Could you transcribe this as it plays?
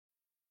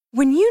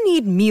When you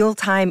need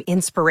mealtime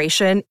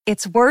inspiration,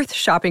 it's worth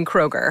shopping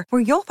Kroger,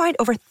 where you'll find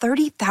over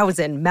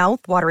 30,000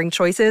 mouth-watering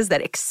choices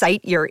that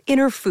excite your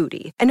inner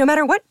foodie. And no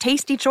matter what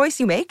tasty choice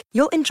you make,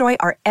 you'll enjoy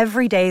our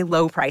everyday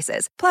low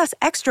prices, plus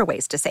extra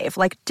ways to save,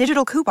 like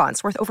digital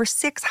coupons worth over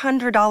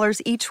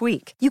 $600 each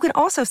week. You can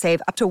also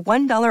save up to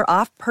 $1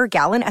 off per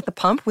gallon at the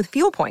pump with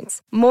fuel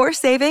points. More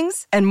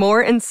savings and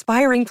more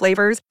inspiring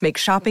flavors make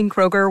shopping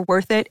Kroger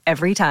worth it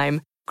every time.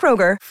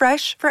 Kroger,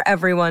 fresh for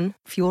everyone.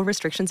 Fuel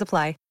restrictions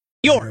apply.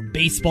 Your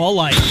baseball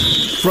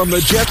life. From the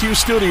Jeff Hughes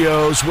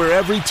Studios, where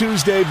every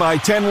Tuesday buy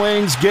 10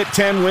 wings, get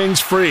 10 wings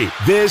free.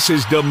 This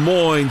is Des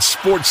Moines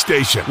Sports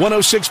Station,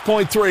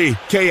 106.3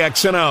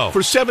 KXNO.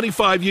 For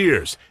 75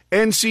 years,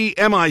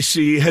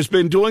 NCMIC has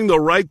been doing the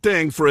right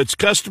thing for its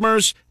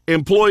customers,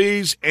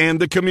 employees,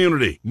 and the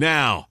community.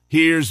 Now,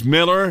 here's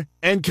Miller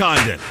and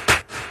Condon.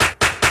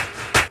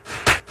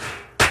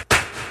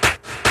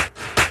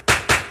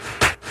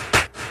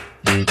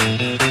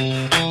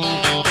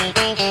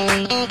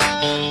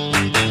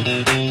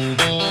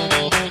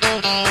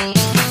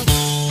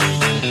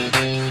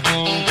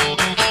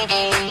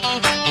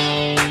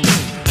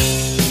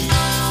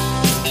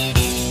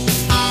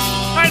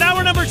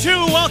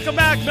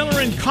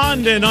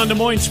 Condon on Des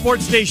Moines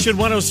Sports Station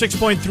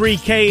 106.3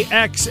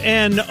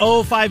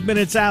 KXNO. 5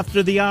 minutes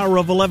after the hour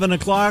of 11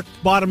 o'clock,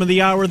 bottom of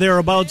the hour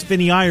thereabouts.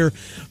 Vinny Iyer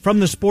from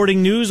the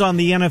Sporting News on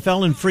the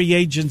NFL and free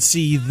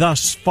agency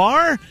thus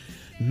far.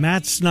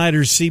 Matt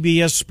Snyder,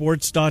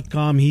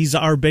 CBSSports.com. He's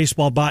our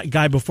baseball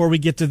guy. Before we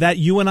get to that,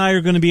 you and I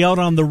are going to be out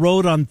on the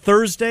road on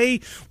Thursday.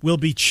 We'll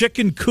be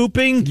chicken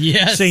cooping.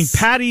 Yes. St.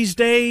 Patty's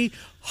Day.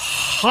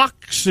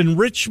 Hawks in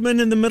Richmond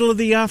in the middle of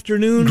the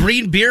afternoon.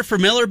 Green beer for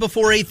Miller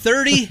before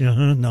 8:30?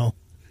 No.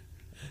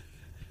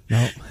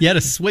 You had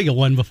a swig of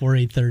one before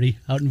 8:30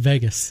 out in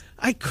Vegas.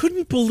 I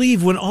couldn't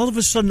believe when all of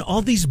a sudden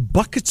all these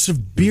buckets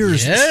of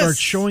beers start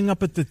showing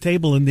up at the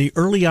table in the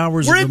early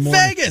hours of the morning.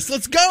 We're in Vegas.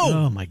 Let's go.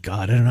 Oh, my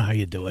God. I don't know how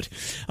you do it.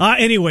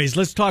 Anyways,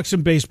 let's talk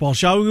some baseball,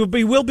 shall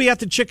we? We'll be at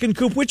the Chicken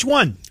Coop. Which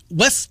one?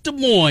 West Des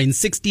Moines,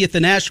 60th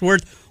and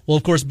Ashworth. We'll,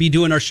 of course, be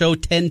doing our show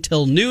 10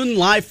 till noon,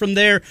 live from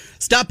there.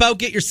 Stop out,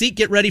 get your seat,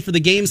 get ready for the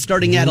game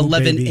starting at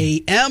 11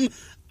 a.m.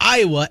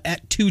 Iowa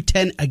at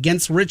 2:10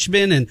 against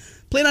Richmond, and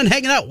plan on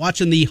hanging out,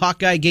 watching the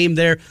Hawkeye game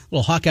there. A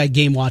little Hawkeye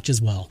game watch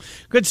as well.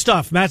 Good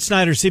stuff. Matt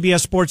Snyder,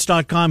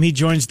 CBSSports.com. He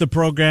joins the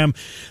program.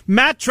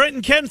 Matt,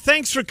 Trenton, Ken,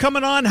 thanks for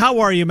coming on. How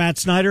are you, Matt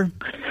Snyder?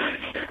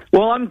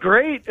 Well, I'm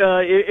great.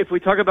 If we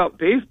talk about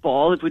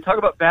baseball, if we talk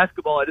about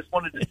basketball, I just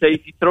wanted to say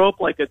if you throw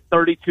up like a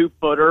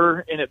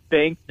 32-footer and it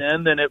banks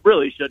in, then it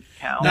really shouldn't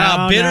count.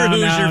 Bitter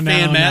Hoosier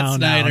fan, Matt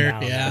Snyder.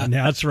 Yeah,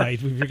 that's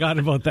right. We forgot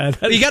about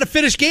that. You got to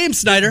finish games,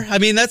 Snyder. I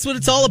mean, that's what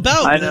it's all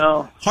about. I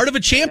know. Heart of a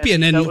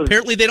champion, and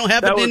apparently they don't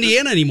have it in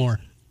Indiana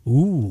anymore.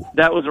 Ooh,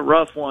 that was a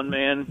rough one,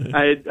 man.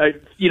 I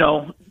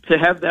to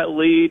have that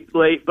lead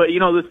late, but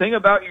the thing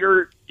about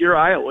your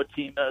Iowa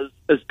team is,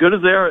 as good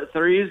as they are at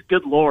threes,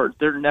 good Lord,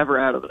 they're never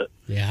out of it.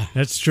 Yeah,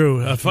 that's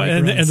true.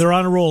 And they're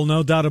on a roll,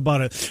 no doubt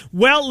about it.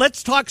 Well,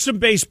 let's talk some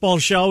baseball,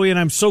 shall we? And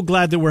I'm so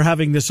glad that we're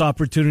having this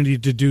opportunity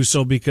to do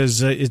so,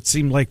 because it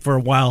seemed like for a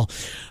while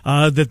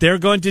that they're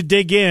going to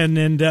dig in.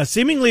 And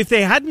seemingly, if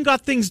they hadn't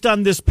got things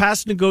done this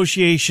past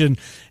negotiation,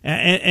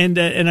 and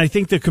I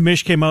think the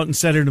commish came out and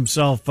said it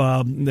himself,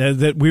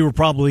 that we were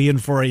probably in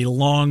for a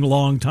long,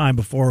 long time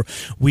before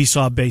we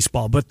saw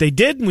baseball. But they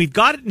did, and we've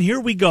got it, and here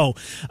we go.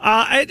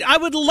 I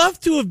would love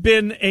to have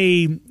been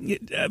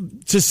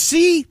to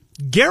see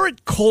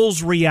Garrett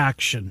Cole's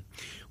reaction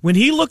when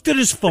he looked at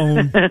his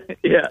phone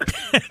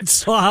and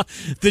saw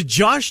the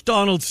Josh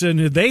Donaldson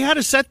who they had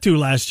a set to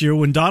last year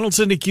when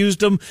Donaldson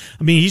accused him.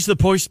 I mean, he's the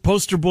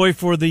poster boy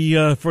for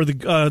the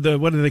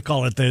what do they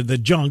call it? The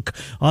junk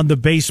on the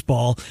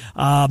baseball.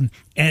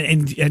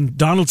 And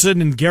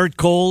Donaldson and Garrett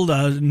Cole,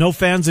 no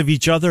fans of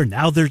each other.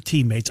 Now they're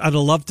teammates. I'd have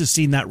loved to have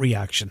seen that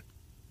reaction.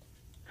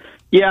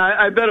 Yeah,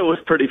 I bet it was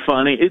pretty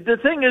funny. The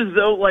thing is,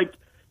 though, like,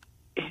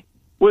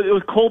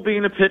 with Cole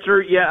being a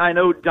pitcher, I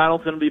know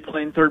Donaldson will be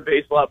playing third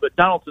base a lot, but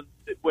Donaldson,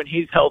 when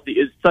he's healthy,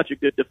 is such a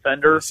good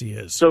defender. Yes, he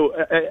is. So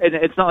and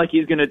it's not like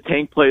he's going to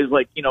tank plays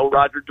like,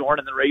 Roger Dorn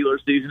in the regular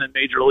season in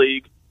Major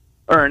League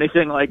or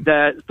anything like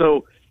that.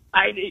 So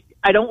I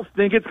don't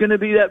think it's going to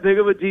be that big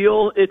of a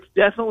deal. It's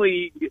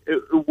definitely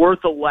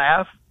worth a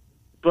laugh.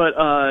 But,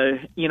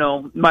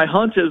 my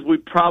hunch is we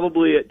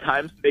probably at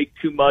times make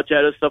too much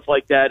out of stuff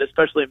like that,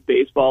 especially in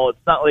baseball.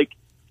 It's not like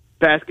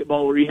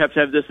basketball where you have to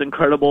have this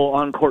incredible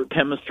on-court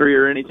chemistry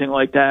or anything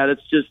like that.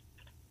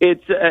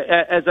 It's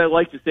as I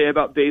like to say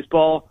about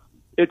baseball,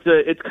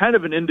 it's kind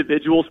of an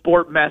individual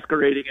sport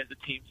masquerading as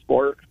a team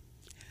sport.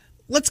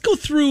 Let's go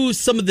through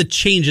some of the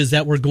changes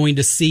that we're going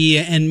to see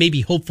and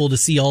maybe hopeful to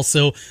see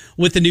also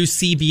with the new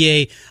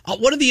CBA.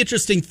 One of the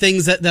interesting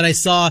things that I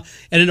saw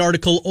in an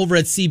article over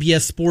at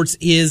CBS Sports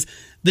is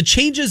the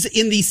changes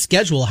in the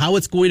schedule, how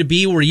it's going to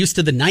be. We're used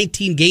to the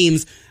 19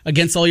 games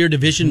against all your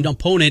division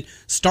opponent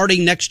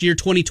starting next year,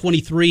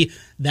 2023.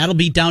 That'll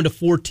be down to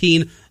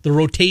 14. The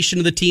rotation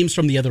of the teams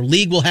from the other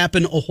league will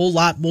happen a whole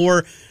lot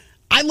more.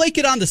 I like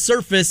it on the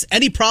surface.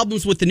 Any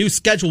problems with the new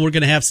schedule we're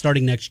going to have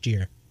starting next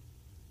year?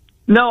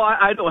 No,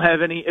 I don't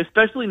have any,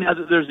 especially now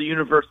that there's a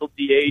universal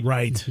DH.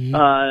 Right.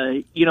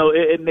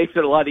 It makes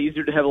it a lot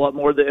easier to have a lot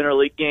more of the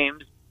interleague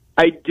games.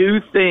 I do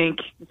think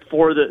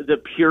for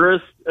the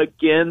purists,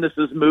 again, this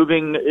is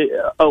moving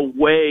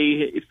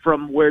away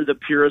from where the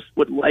purists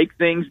would like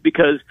things,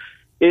 because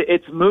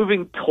it's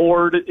moving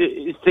toward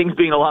things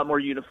being a lot more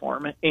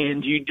uniform,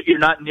 and you're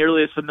not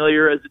nearly as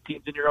familiar as the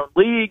teams in your own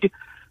league.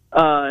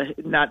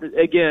 Not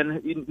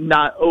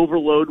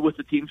overload with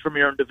the teams from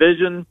your own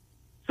division.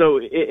 So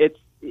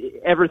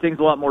everything's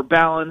a lot more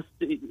balanced.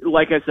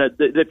 Like I said,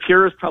 the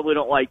purists probably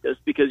don't like this,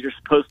 because you're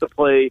supposed to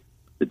play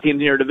the teams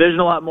in your division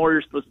a lot more.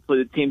 You're supposed to play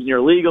the teams in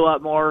your league a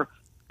lot more.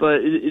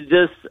 But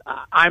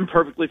I'm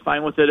perfectly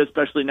fine with it,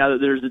 especially now that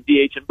there's a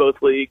DH in both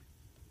leagues.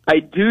 I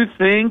do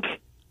think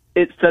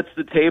it sets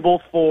the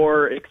table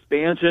for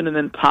expansion and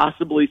then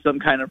possibly some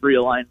kind of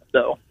realignment,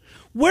 though.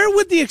 Where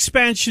would the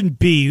expansion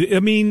be? I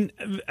mean,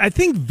 I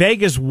think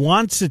Vegas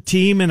wants a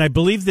team, and I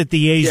believe that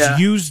the A's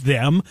use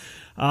them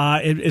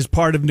as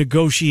part of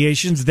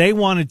negotiations. They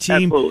want a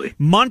team. Absolutely.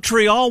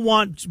 Montreal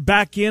wants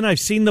back in. I've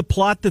seen the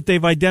plot that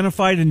they've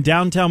identified in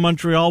downtown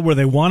Montreal where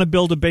they want to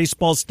build a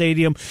baseball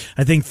stadium.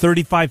 I think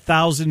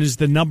 35,000 is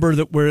the number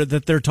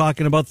that they're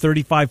talking about,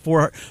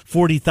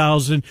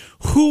 40,000.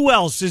 Who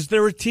else? Is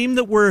there a team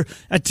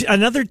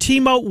another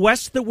team out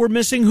west that we're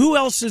missing? Who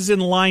else is in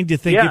line, do you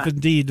think, if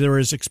indeed there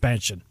is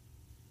expansion?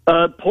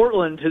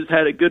 Portland has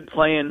had a good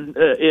plan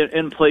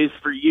in place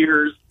for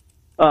years.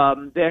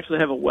 They actually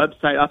have a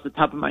website off the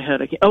top of my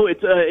head. It's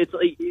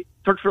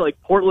search for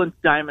like Portland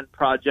Diamond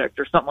Project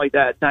or something like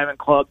that. Diamond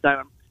Club,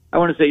 Diamond. I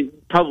want to say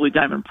probably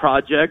Diamond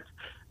Project.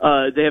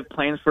 They have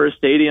plans for a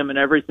stadium and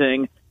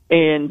everything.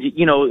 And,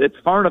 it's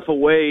far enough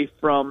away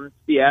from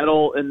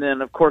Seattle and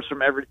then, of course,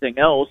 from everything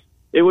else.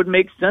 It would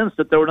make sense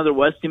to throw another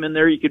West team in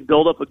there. You could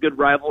build up a good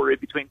rivalry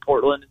between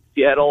Portland and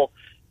Seattle.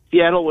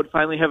 Seattle would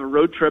finally have a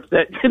road trip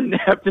that didn't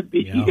have to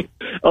be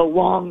a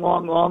long,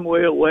 long, long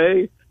way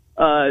away.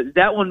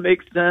 That one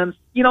makes sense.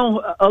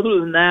 Other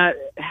than that,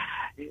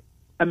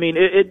 I mean,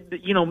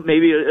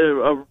 maybe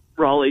a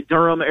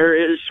Raleigh-Durham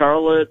area,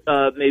 Charlotte,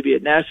 maybe a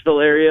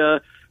Nashville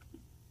area.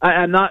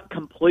 I'm not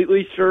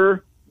completely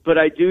sure, but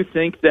I do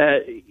think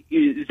that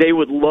they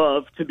would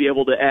love to be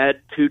able to add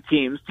 2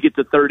 teams to get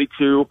to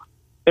 32.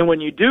 And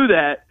when you do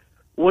that,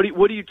 what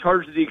do you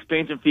charge the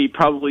expansion fee?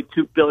 Probably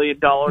 $2 billion,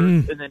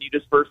 and then you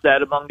disperse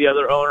that among the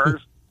other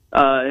owners.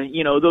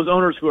 Those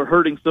owners who are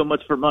hurting so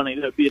much for money,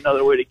 that'd be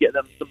another way to get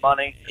them some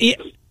money.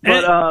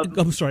 But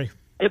I'm sorry.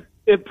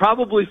 It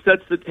probably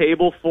sets the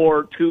table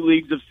for 2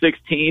 leagues of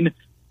 16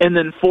 and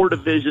then 4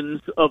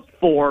 divisions of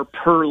 4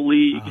 per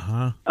league.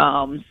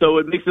 So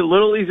it makes it a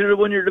little easier to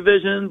win your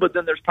division, but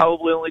then there's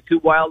probably only 2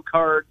 wild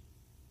cards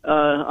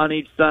on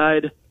each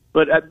side.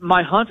 But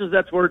my hunch is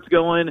that's where it's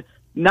going,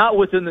 not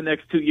within the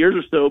next 2 years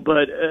or so,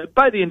 but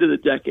by the end of the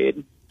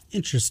decade.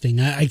 Interesting.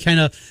 I kind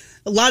of,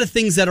 a lot of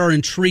things that are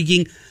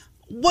intriguing.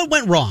 What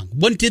went wrong?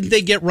 What didn't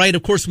they get right?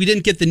 Of course, we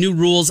didn't get the new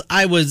rules.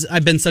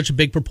 I've been such a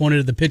big proponent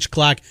of the pitch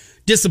clock.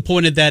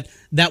 Disappointed that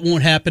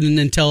won't happen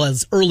until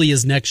as early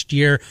as next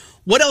year.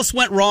 What else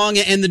went wrong?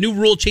 And the new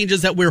rule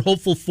changes that we're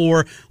hopeful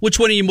for, which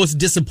one are you most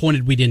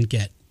disappointed we didn't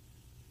get?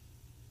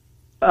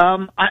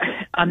 I'm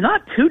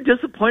not too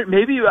disappointed.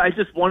 Maybe I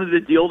just wanted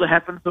the deal to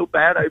happen so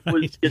bad. I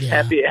was just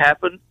happy it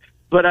happened.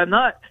 But I'm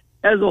not,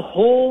 as a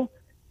whole,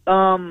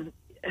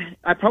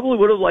 I probably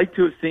would have liked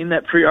to have seen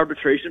that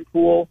pre-arbitration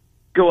pool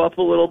go up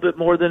a little bit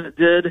more than it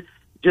did,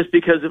 just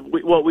because of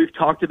what we've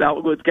talked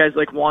about with guys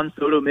like Juan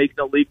Soto making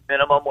the league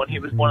minimum when he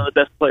was one of the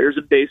best players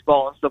in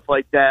baseball and stuff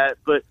like that.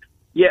 But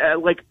yeah,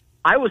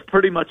 I was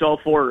pretty much all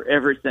for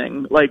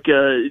everything. Not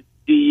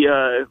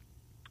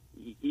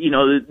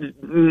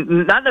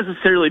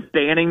necessarily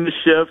banning the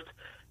shift,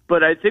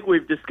 but I think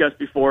we've discussed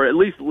before, at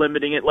least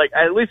limiting it.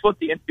 I at least want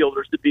the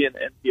infielders to be in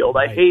the infield.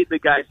 Right. I hate the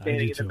guy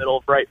standing in the middle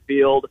of right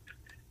field.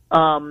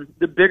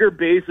 The bigger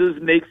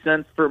bases make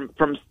sense from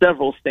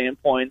several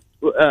standpoints.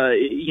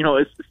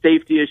 It's a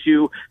safety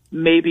issue,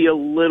 maybe a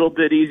little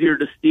bit easier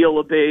to steal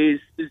a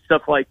base,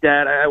 stuff like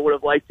that. I would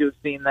have liked to have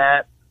seen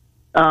that.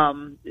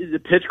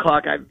 The pitch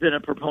clock, I've been a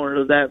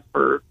proponent of that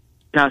for,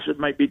 it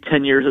might be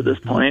 10 years at this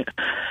point.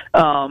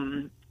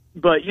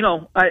 But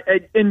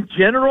in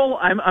general,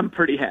 I'm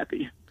pretty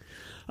happy.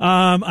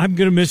 I'm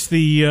going to miss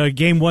the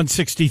game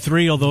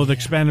 163, although the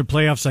expanded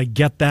playoffs, I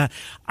get that.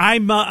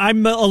 I'm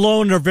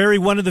alone, or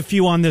one of the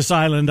few on this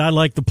island. I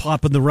like the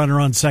pop and the runner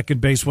on second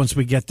base once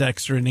we get to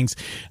extra innings,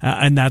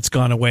 and that's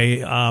gone away.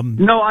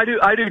 No, I do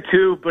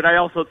too, but I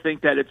also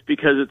think that it's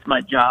because it's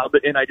my job,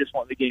 and I just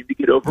want the game to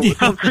get over with.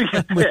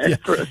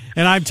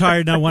 And I'm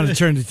tired, and I want to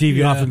turn the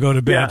TV off and go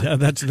to bed. Yeah.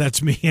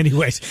 That's me,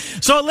 anyways.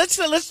 So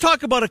let's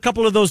talk about a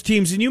couple of those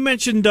teams. And you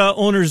mentioned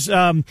owners.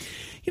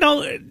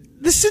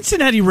 The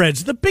Cincinnati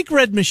Reds, the big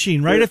red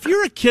machine, right? If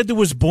you're a kid that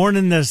was born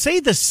in not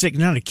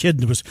a kid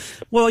that was,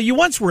 well, you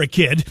once were a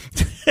kid.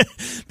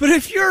 But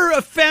if you're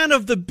a fan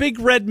of the Big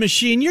Red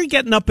Machine, you're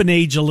getting up in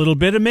age a little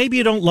bit, and maybe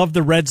you don't love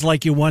the Reds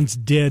like you once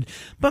did.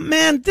 But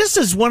man, this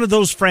is one of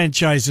those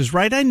franchises,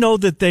 right? I know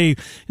that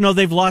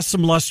they've lost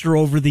some luster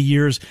over the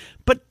years,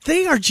 but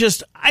they are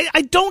just,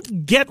 I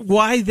don't get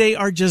why they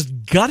are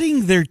just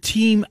gutting their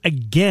team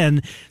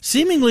again,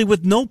 seemingly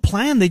with no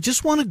plan. They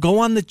just want to go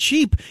on the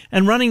cheap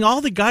and running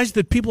all the guys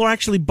that people are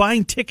actually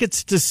buying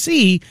tickets to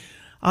see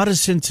out of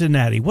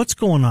Cincinnati. What's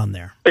going on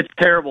there? It's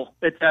terrible.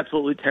 It's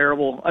absolutely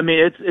terrible. I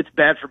mean, it's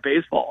bad for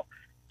baseball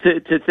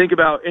to think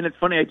about. And it's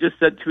funny, I just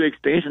said 2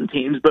 expansion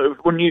teams,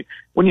 but when you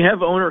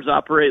have owners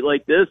operate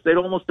like this, they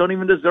almost don't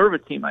even deserve a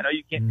team. I know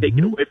you can't take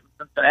it away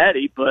from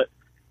Cincinnati, but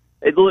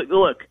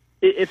look,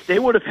 if they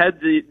would have had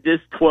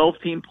this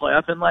 12-team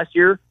playoff in last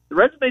year, the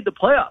Reds made the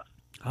playoffs.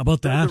 How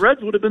about that? The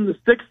Reds would have been the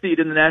 6th seed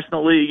in the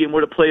National League and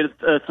would have played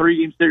a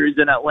 3-game series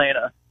in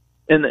Atlanta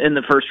in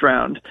the first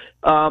round.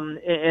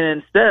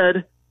 And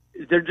instead,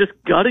 they're just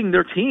gutting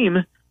their team.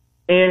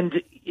 And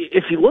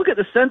if you look at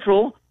the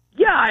Central,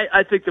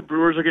 I think the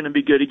Brewers are going to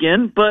be good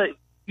again. But,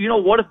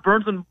 what if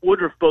Burns and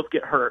Woodruff both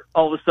get hurt?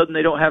 All of a sudden,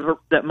 they don't have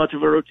that much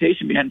of a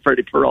rotation behind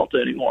Freddie Peralta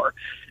anymore.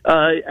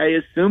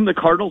 I assume the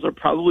Cardinals are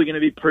probably going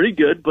to be pretty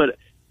good, but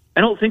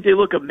I don't think they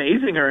look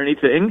amazing or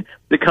anything.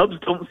 The Cubs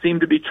don't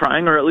seem to be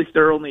trying, or at least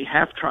they're only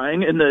half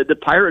trying, and the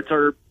Pirates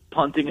are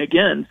punting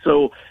again.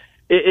 So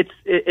it's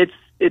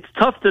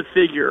tough to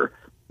figure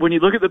when you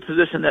look at the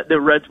position that the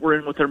Reds were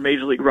in with their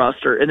Major League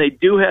roster, and they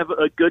do have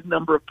a good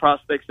number of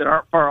prospects that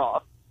aren't far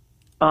off.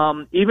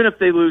 Even if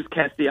they lose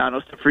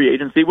Castellanos to free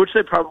agency, which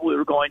they probably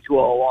were going to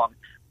all along,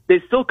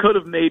 they still could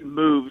have made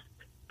moves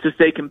to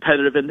stay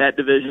competitive in that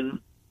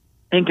division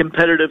and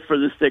competitive for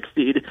the 6th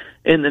seed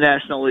in the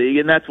National League,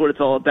 and that's what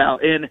it's all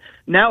about. And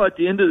now at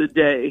the end of the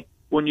day,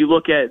 when you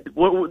look at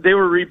what they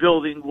were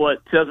rebuilding,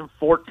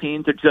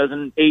 2014 to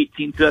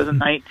 2018,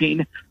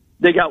 2019,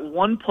 they got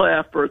 1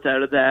 playoff berth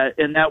out of that,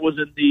 and that was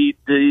in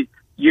the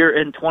year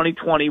in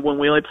 2020 when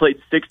we only played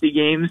 60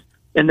 games,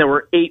 and there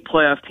were 8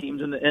 playoff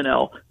teams in the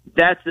NL.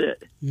 That's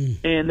it.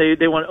 And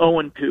they went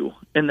 0-2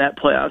 in that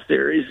playoff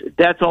series.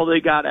 That's all they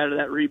got out of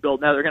that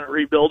rebuild. Now they're going to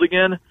rebuild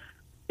again.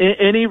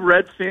 Any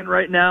Reds fan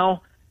right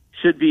now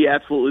should be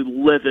absolutely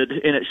livid,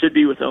 and it should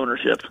be with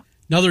ownership.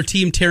 Another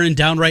team tearing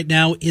down right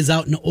now is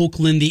out in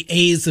Oakland. The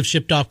A's have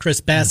shipped off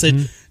Chris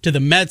Bassett to the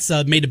Mets,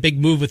 made a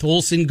big move with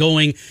Olsen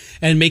going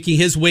and making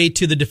his way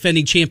to the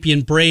defending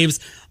champion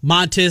Braves.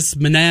 Montes,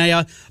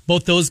 Manaea,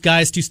 both those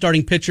guys, 2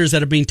 starting pitchers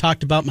that are being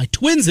talked about. My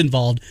Twins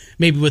involved,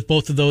 maybe with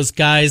both of those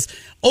guys.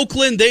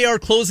 Oakland, they are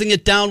closing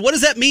it down. What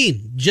does that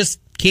mean?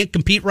 Just can't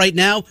compete right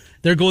now?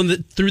 They're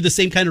going through the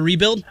same kind of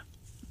rebuild?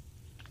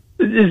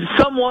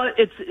 Somewhat.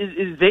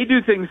 They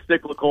do things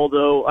cyclical,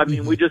 though. I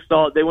mean, we just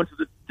saw it. They went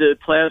to the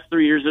playoffs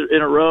 3 years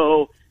in a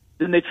row.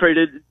 Then they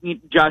traded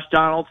Josh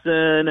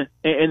Donaldson,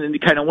 and then they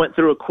kind of went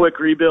through a quick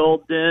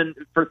rebuild. Then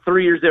for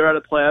 3 years they were out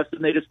of the playoffs,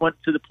 and they just went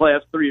to the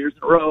playoffs 3 years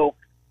in a row.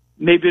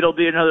 Maybe it'll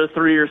be another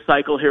 3-year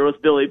cycle here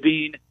with Billy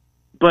Beane.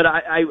 But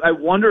I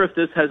wonder if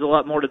this has a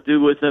lot more to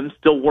do with them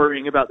still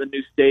worrying about the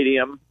new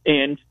stadium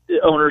and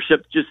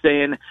ownership just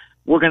saying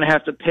we're going to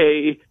have to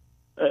pay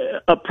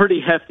a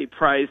pretty hefty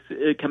price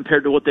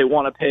compared to what they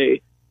want to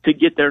pay to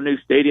get their new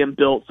stadium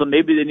built. So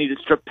maybe they need to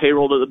strip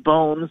payroll to the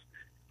bones,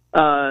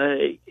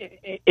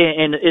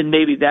 and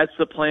maybe that's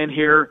the plan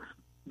here.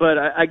 But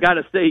I got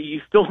to say,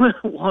 you still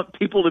want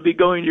people to be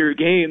going to your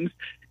games,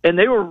 and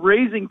they were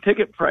raising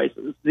ticket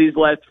prices these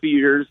last few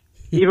years,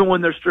 even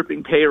when they're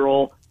stripping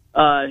payroll.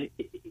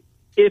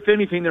 If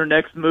anything, their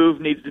next move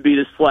needs to be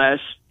to slash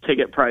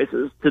ticket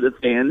prices to the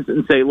fans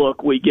and say,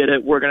 look, we get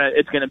it.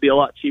 It's going to be a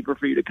lot cheaper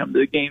for you to come to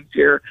the games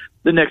here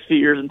the next few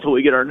years until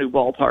we get our new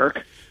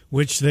ballpark.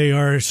 Which they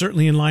are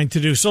certainly in line to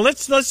do. So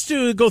let's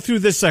go through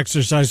this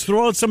exercise.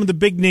 Throw out some of the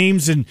big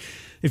names, and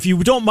if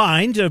you don't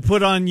mind,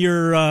 put on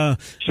your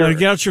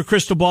get out your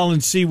crystal ball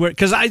and see where.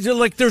 Because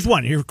there's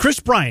one here, Chris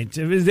Bryant.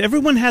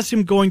 Everyone has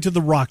him going to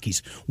the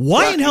Rockies.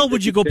 Why in hell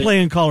would you go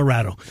play in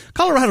Colorado?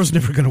 Colorado's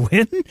never going to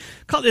win.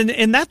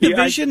 In that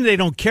division, they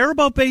don't care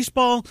about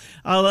baseball.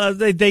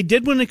 They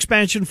did when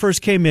expansion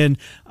first came in,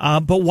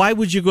 but why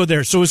would you go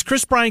there? So is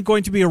Chris Bryant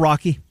going to be a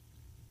Rocky?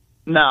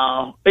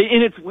 No.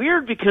 And it's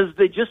weird because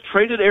they just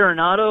traded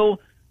Arenado,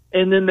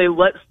 and then they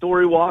let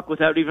Story walk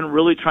without even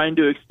really trying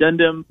to extend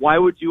him. Why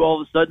would you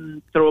all of a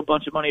sudden throw a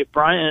bunch of money at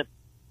Bryant,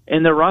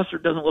 and their roster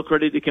doesn't look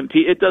ready to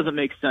compete? It doesn't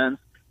make sense.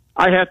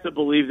 I have to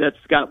believe that's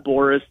Scott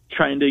Boras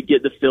trying to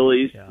get the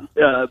Phillies,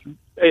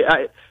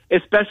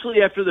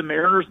 especially after the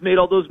Mariners made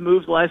all those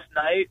moves last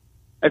night.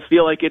 I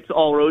feel like it's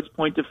all roads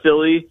point to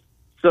Philly.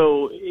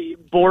 So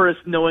Boras,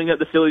 knowing that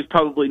the Phillies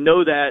probably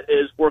know that,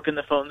 is working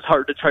the phones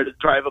hard to try to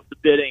drive up the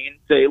bidding and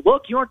say,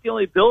 look, you aren't the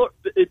only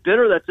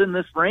bidder that's in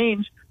this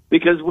range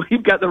because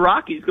we've got the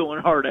Rockies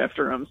going hard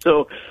after him.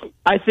 So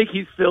I think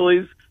he's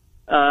Phillies.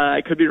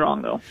 I could be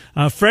wrong,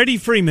 though. Freddie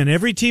Freeman,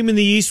 every team in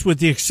the East with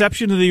the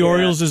exception of the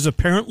Orioles is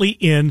apparently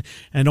in.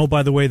 And, oh,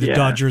 by the way, the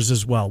Dodgers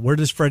as well. Where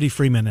does Freddie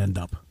Freeman end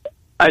up?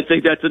 I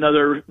think that's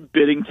another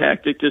bidding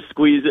tactic to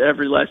squeeze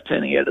every last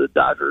penny out of the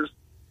Dodgers.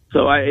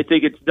 So I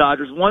think it's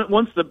Dodgers.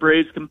 Once the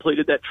Braves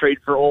completed that trade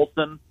for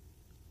Olsen,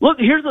 look,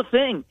 here's the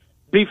thing.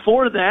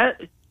 Before that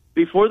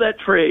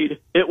trade,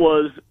 it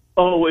was,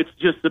 it's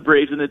just the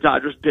Braves and the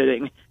Dodgers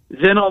bidding.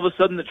 Then all of a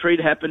sudden the trade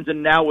happens,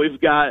 and now we've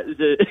got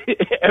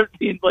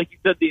everything, like you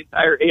said, the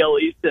entire AL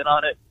East in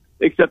on it,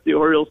 except the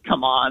Orioles.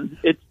 Come on,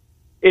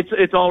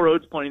 it's all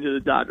roads pointing to the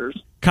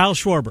Dodgers. Kyle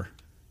Schwarber.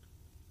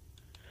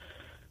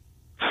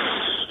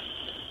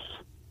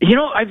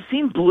 I've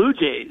seen Blue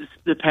Jays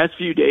the past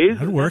few days.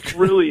 That'd work. It's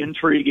really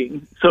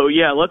intriguing. So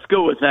yeah, let's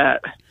go with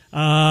that.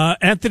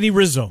 Anthony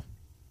Rizzo.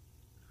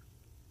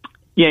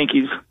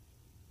 Yankees.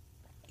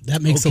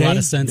 That makes a lot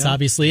of sense,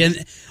 obviously.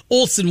 And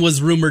Olsen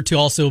was rumored to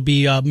also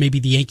be maybe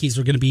the Yankees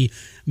were going to be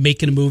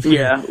making a move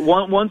here. Yeah,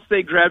 once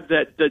they grabbed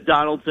the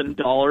Donaldson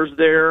dollars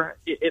there,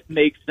 it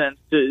makes sense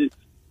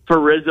for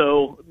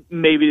Rizzo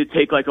maybe to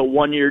take like a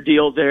 1-year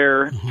deal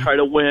there, try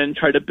to win,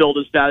 try to build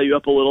his value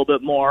up a little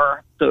bit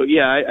more. So,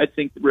 yeah, I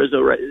think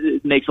Rizzo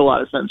it makes a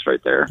lot of sense right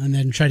there. And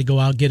then try to go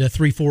out, get a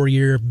 3-4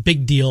 year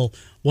big deal,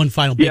 one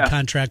final big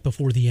contract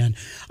before the end.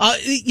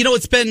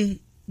 It's been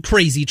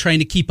crazy trying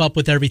to keep up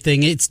with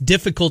everything. It's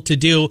difficult to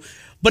do,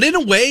 but in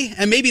a way,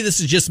 and maybe this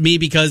is just me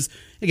because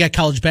I got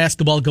college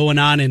basketball going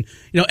on, and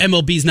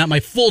MLB is not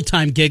my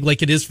full-time gig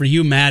like it is for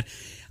you, Matt.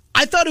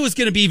 I thought it was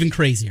going to be even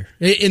crazier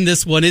in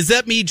this one. Is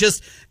that me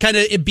just kind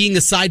of it being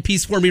a side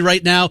piece for me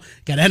right now?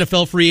 Got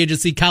NFL free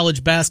agency,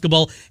 college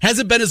basketball.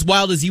 Hasn't been as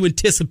wild as you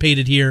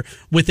anticipated here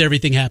with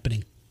everything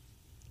happening.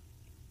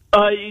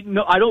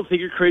 No, I don't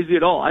think you're crazy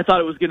at all. I thought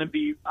it was going to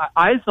be.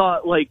 I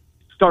thought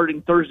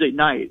starting Thursday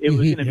night, it was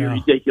going to be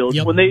ridiculous.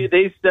 Yep. When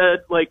they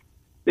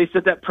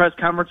set that press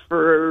conference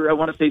for, I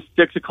want to say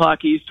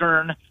 6:00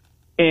 Eastern,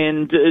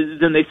 and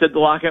then they said the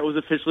lockout was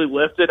officially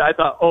lifted. I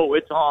thought,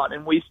 it's on,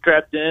 and we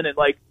strapped in, and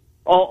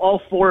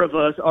all four of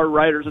us, our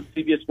writers of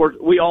CBS Sports,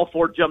 we all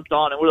four jumped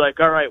on, and we're like,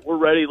 all right, we're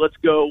ready, let's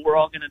go. We're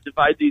all going to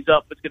divide these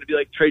up. It's going to be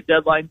like trade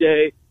deadline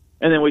day.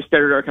 And then we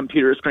stared at our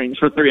computer screens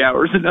for 3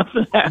 hours and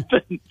nothing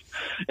happened.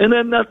 And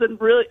then nothing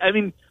really,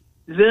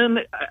 then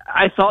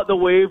I thought the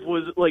wave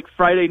was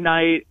Friday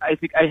night. I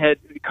think I had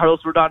Carlos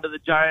Rodon to the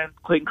Giants,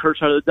 Clayton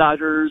Kershaw to the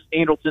Dodgers,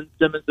 Andrelton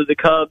Simmons to the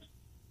Cubs.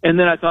 And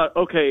then I thought,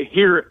 okay,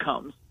 here it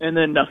comes. And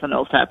then nothing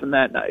else happened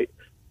that night.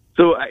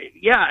 So,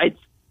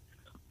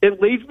 it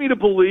leads me to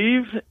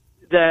believe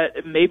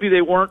that maybe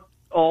they weren't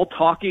all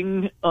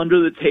talking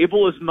under the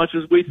table as much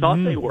as we thought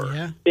they were.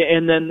 Yeah.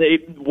 And then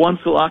once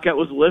the lockout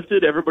was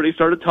lifted, everybody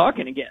started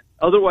talking again.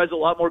 Otherwise, a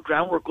lot more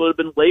groundwork would have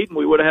been laid, and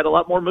we would have had a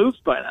lot more moves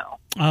by now.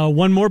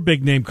 One more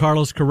big name,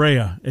 Carlos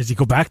Correa. Does he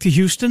go back to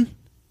Houston?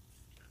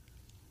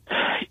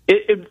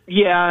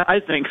 Yeah,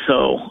 I think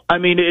so.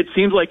 It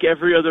seems like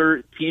every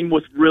other team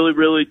with really,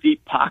 really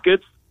deep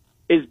pockets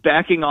is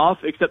backing off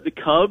except the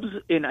Cubs,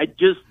 and I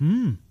just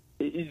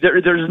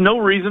there's no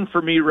reason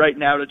for me right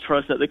now to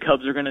trust that the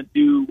Cubs are going to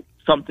do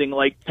something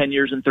like 10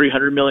 years and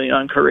 $300 million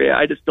on Correa.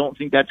 I just don't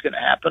think that's going to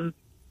happen.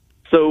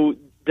 So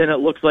then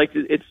it looks like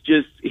it's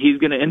just he's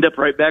going to end up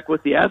right back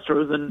with the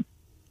Astros, and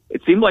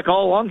it seemed like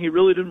all along he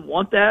really didn't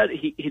want that.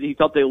 He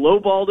thought they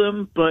lowballed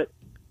him, but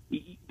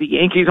the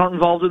Yankees aren't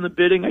involved in the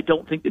bidding. I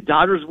don't think the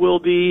Dodgers will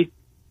be.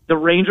 The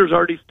Rangers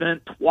already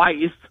spent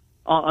twice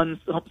on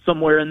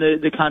somewhere in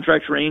the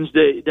contract range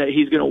that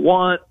he's going to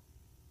want.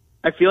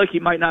 I feel like he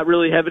might not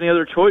really have any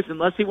other choice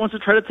unless he wants to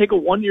try to take a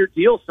 1-year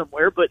deal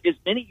somewhere. But as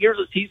many years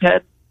as he's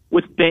had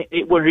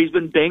where he's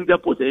been banged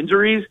up with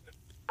injuries,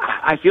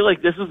 I feel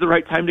like this is the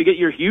right time to get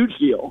your huge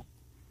deal.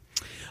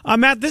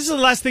 Matt, this is the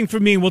last thing for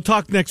me. We'll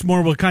talk next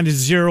more. We'll kind of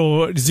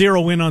zero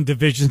in on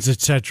divisions,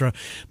 etc.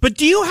 But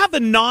do you have a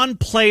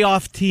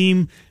non-playoff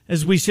team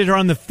as we sit here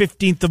on the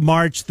 15th of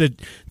March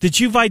that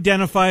you've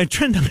identified?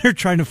 They're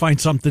trying to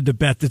find something to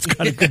bet that's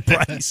got a good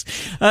price.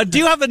 Do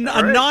you have a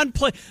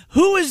non-play?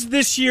 Who is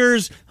this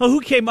year's?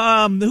 Who came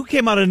out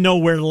of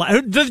nowhere?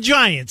 The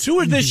Giants. Who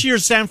are this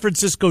year's San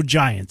Francisco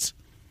Giants?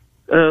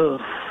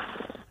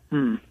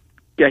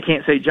 I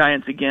can't say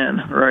Giants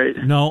again, right?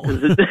 No,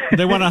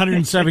 they won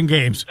 107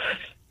 games.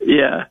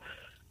 Yeah.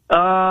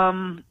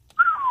 And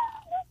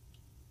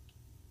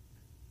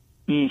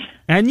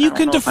you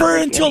can defer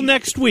until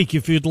next week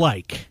if you'd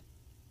like.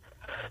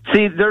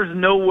 See, there's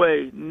no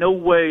way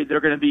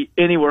they're going to be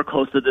anywhere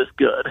close to this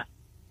good.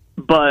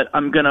 But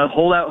I'm going to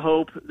hold out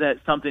hope that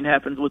something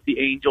happens with the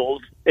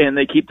Angels and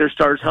they keep their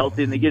stars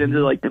healthy and they get into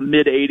the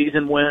mid-80s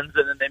and wins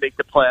and then they make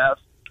the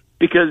playoffs.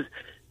 Because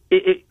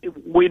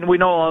we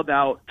know all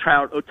about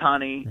Trout,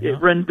 Ohtani,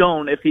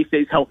 Rendon. If he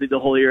stays healthy the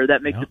whole year,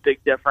 that makes a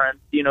big difference.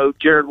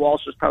 Jared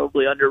Walsh is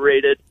probably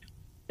underrated.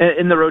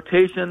 In the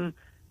rotation,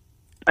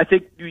 I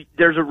think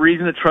there's a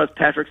reason to trust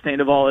Patrick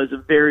Sandoval as a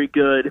very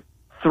good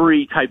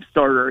 3-type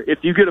starter. If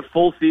you get a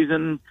full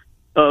season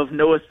of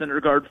Noah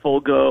Syndergaard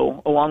full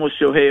go, along with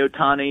Shohei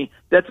Ohtani,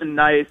 that's a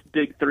nice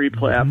big 3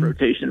 playoff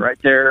rotation right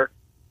there.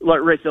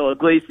 Like Raisel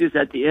Iglesias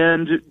at the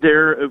end,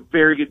 they're a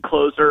very good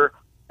closer.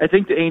 I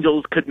think the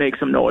Angels could make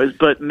some noise,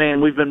 but,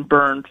 man, we've been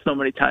burned so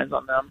many times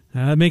on them.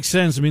 That makes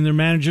sense. I mean, their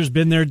manager's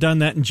been there, done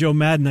that, and Joe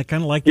Madden. I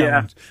kind of like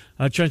that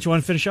one. Trent, you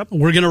want to finish up?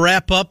 We're going to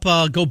wrap up,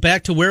 go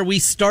back to where we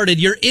started.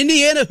 Your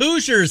Indiana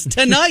Hoosiers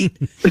tonight.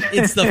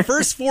 It's the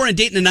first 4 in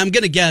Dayton, and I'm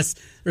going to guess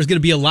there's going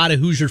to be a lot of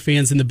Hoosier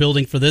fans in the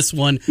building for this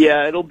one.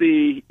 Yeah, it'll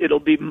be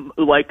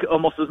like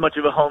almost as much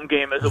of a home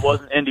game as it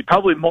was in Indy.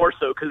 Probably more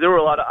so because there were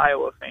a lot of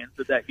Iowa fans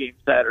at that game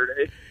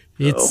Saturday.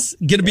 It's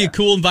going to be a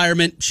cool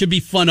environment. Should be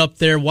fun up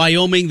there.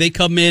 Wyoming, they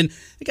come in.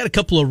 They got a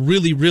couple of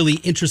really, really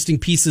interesting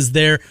pieces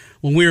there.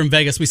 When we were in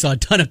Vegas, we saw a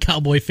ton of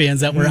Cowboy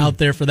fans that were out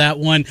there for that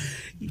one.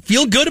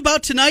 Feel good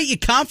about tonight? You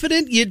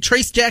confident?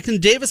 Trace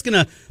Jackson Davis going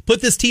to put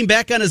this team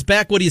back on his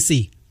back? What do you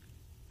see?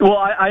 Well,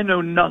 I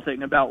know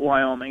nothing about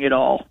Wyoming at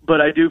all,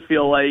 but I do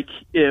feel like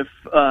if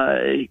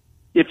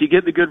you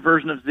get the good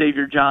version of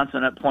Xavier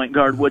Johnson at point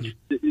guard, which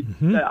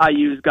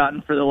IU's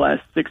gotten for the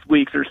last 6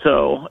 weeks or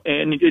so,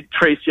 and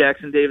Trace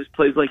Jackson Davis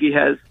plays like he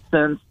has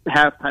since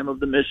halftime of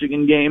the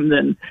Michigan game,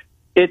 then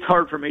it's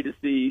hard for me to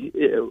see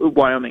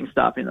Wyoming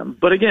stopping them.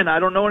 But again, I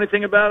don't know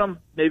anything about them.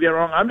 Maybe I'm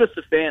wrong. I'm just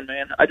a fan,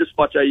 man. I just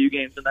watch IU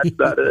games, and that's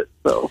about it.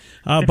 So,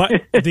 but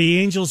the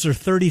Angels are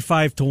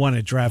 35-1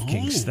 at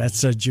DraftKings.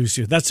 That's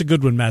juicy. That's a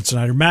good one, Matt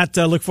Snyder. Matt,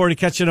 look forward to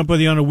catching up with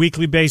you on a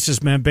weekly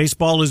basis, man.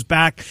 Baseball is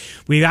back.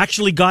 We've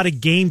actually got a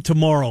game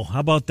tomorrow.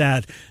 How about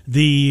that?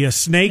 The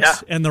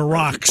Snakes and the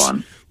Rocks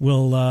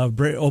will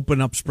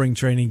open up spring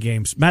training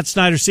games. Matt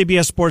Snyder,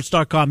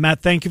 CBSSports.com.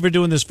 Matt, thank you for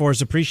doing this for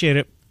us. Appreciate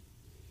it.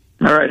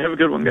 All right, have a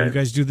good one, guys. You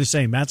guys do the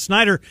same. Matt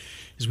Snyder,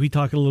 as we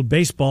talk a little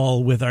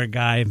baseball with our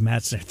guy,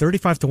 Matt Snyder,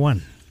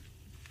 35-1.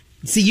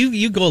 See,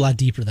 you go a lot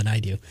deeper than I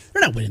do.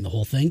 They're not winning the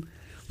whole thing.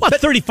 What,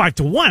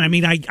 35-1? I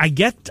mean, I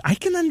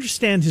can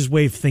understand his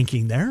way of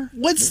thinking there.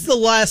 What's the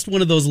last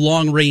one of those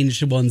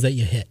long-range ones that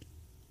you hit?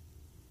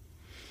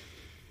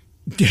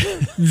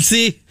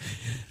 See?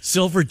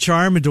 Silver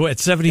Charm at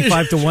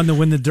 75-1 to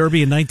win the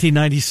Derby in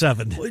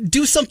 1997.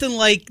 Do something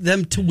like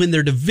them to win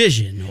their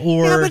division,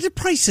 or but the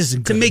price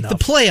isn't good to make enough.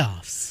 the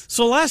playoffs.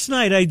 So last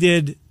night I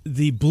did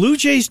the Blue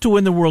Jays to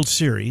win the World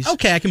Series.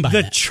 Okay, I can buy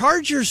the that.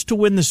 Chargers to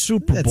win the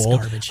Super That's Bowl.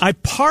 garbage. I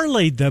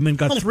parlayed them and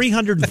got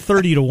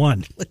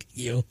 330-1. Look at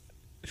you.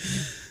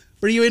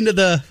 Were you into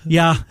the?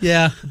 Yeah.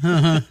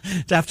 Uh-huh.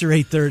 It's after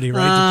 8:30,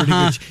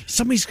 right? It's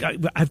pretty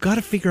good. I've got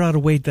to figure out a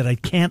way that I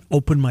can't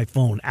open my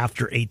phone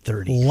after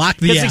 8:30. Lock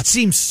the because app. it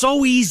seems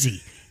so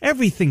easy.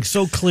 Everything's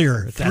so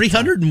clear.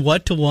 300 and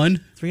what to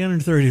 1?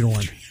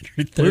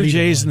 330-1. Blue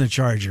Jays and the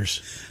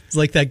Chargers. It's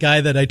like that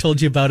guy that I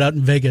told you about out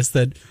in Vegas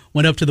that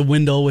went up to the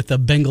window with the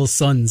Bengals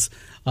Suns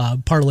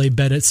parlay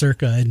bet at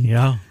Circa,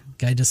 and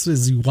guy just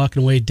is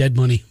walking away dead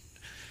money.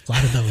 A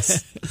lot of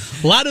those.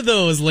 A lot of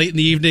those late in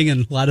the evening,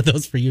 and a lot of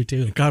those for you,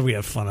 too. God, we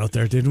had fun out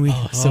there, didn't we?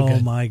 Oh, so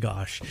good. My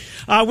gosh.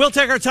 We'll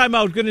take our time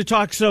out. Going to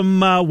talk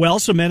some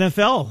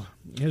NFL,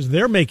 as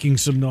they're making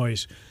some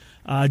noise.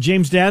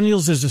 James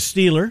Daniels is a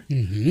Steeler.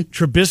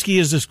 Trubisky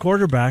is his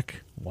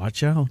quarterback.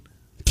 Watch out.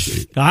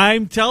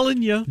 I'm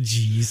telling you.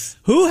 Jeez.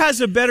 Who has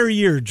a better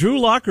year, Drew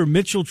Lock or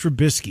Mitchell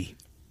Trubisky?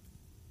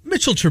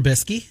 Mitchell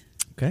Trubisky.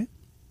 Okay.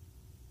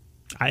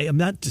 I am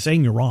not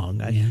saying you're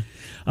wrong.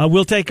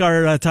 We'll take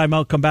our time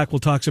out, come back, we'll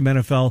talk some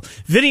NFL.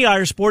 Vinny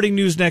Iyer, Sporting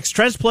News next.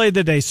 Trent's Play of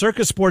the Day,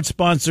 Circus Sports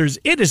sponsors.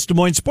 It is Des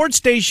Moines Sports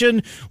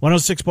Station,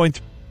 106.3.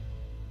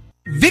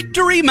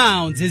 Victory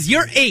Mounds is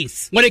your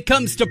ace when it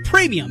comes to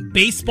premium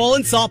baseball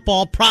and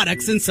softball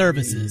products and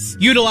services.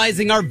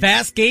 Utilizing our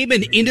vast game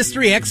and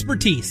industry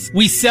expertise,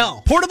 we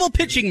sell portable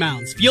pitching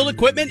mounds, field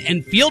equipment,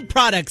 and field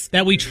products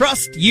that we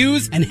trust,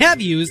 use, and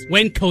have used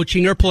when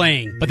coaching or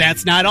playing. But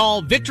that's not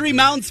all. Victory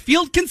Mounds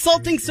Field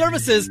Consulting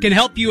Services can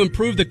help you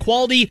improve the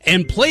quality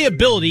and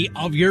playability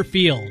of your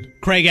field.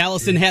 Craig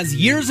Allison has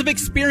years of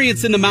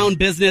experience in the mound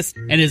business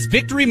and is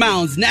Victory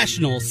Mounds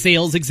National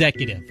Sales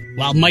Executive,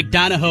 while Mike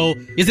Donahoe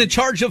is in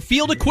charge of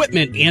field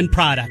equipment and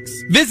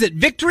products. Visit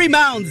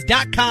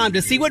VictoryMounds.com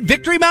to see what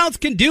Victory Mounds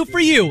can do for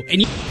you.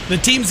 And the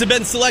teams have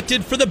been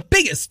selected for the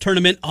biggest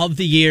tournament of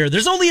the year.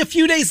 There's only a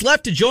few days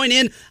left to join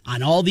in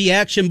on all the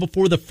action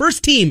before the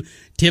first team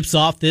tips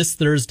off this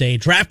Thursday.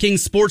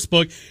 DraftKings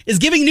Sportsbook is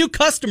giving new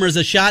customers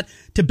a shot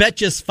to bet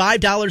just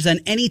 $5 on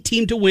any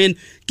team to win.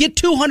 Get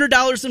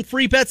 $200 in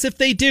free bets if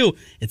they do.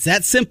 It's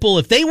that simple.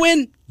 If they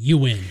win, you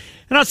win.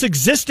 And us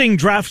existing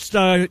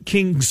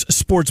DraftKings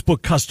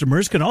Sportsbook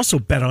customers can also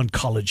bet on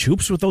college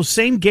hoops with those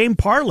same game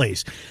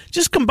parlays.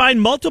 Just combine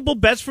multiple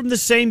bets from the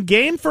same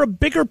game for a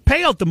bigger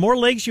payout. The more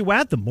legs you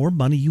add, the more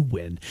money you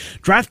win.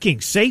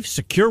 DraftKings, safe,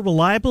 secure,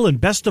 reliable,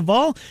 and best of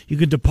all, you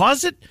can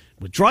deposit,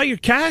 withdraw your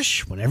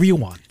cash whenever you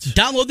want.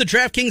 Download the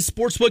DraftKings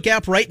Sportsbook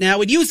app right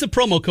now and use the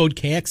promo code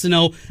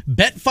KXNO.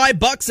 Bet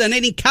 $5 on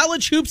any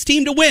college hoops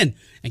team to win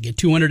and get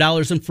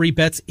 $200 in free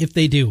bets if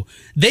they do.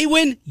 They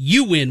win,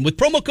 you win with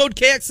promo code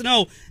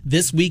KXNO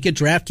this week at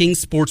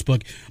DraftKings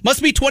Sportsbook.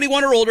 Must be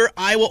 21 or older.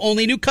 Iowa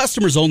only. New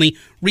customers only.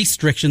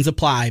 Restrictions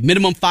apply.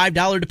 Minimum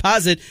 $5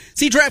 deposit.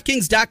 See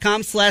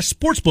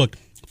DraftKings.com/sportsbook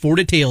for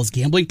details.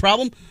 Gambling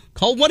problem?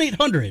 Call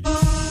 1-800.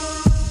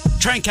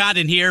 Trent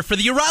Condon here for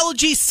the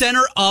Urology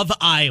Center of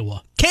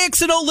Iowa.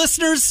 KXNO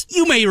listeners,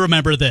 you may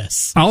remember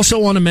this. I also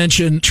want to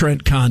mention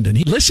Trent Condon.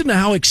 Listen to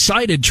how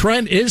excited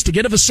Trent is to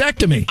get a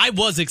vasectomy. I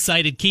was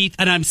excited, Keith,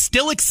 and I'm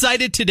still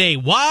excited today.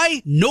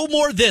 Why? No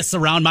more this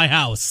around my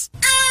house.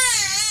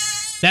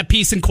 That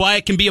peace and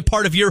quiet can be a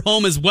part of your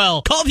home as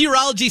well. Call the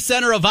Urology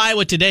Center of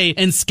Iowa today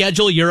and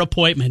schedule your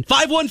appointment.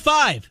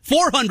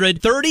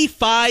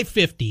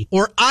 515-400-3550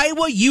 or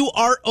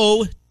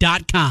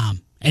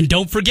iowauro.com. And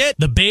don't forget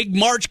the big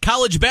March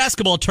college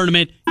basketball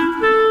tournament.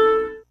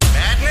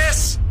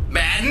 Madness?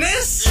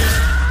 Madness?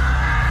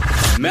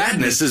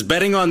 Madness is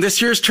betting on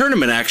this year's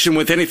tournament action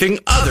with anything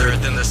other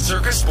than the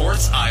Circa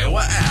Sports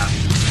Iowa app.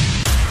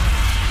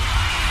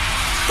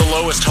 The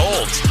lowest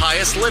holds,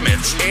 highest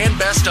limits, and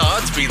best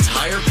odds means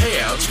higher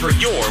payouts for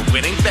your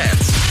winning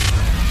bets.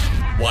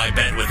 Why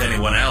bet with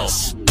anyone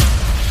else?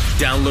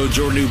 Download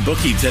your new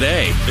bookie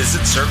today.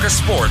 Visit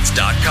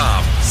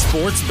circasports.com.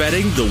 Sports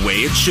betting the way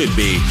it should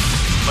be.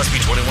 Must be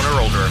 21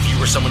 or older. If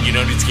you or someone you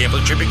know needs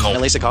gambling treatment, call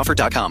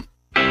LASIKoffer.com.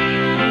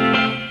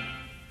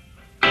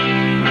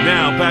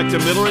 Now back to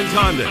Miller and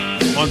Condon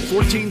on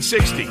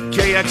 1460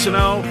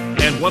 KXNO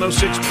and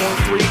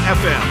 106.3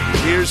 FM.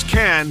 Here's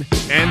Ken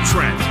and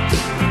Trent.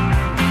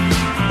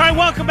 All right,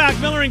 welcome back.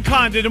 Miller and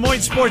Condon, Des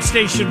Moines Sports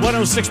Station,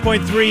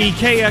 106.3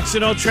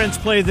 KXNO. Trent's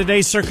Play of the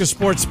Day. Circa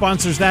Sports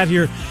sponsors that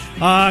here.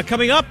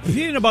 Coming up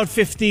in about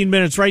 15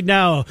 minutes right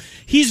now,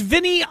 he's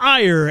Vinny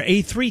Iyer,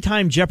 a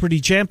three-time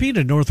Jeopardy champion,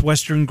 a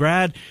Northwestern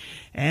grad,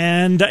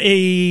 and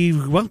a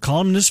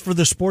columnist for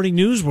the Sporting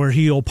News where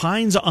he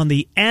opines on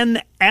the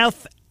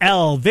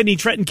NFL. Vinny,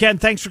 Trent, and Ken,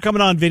 thanks for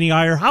coming on, Vinny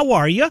Iyer. How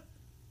are you?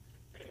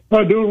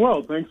 Doing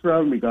well. Thanks for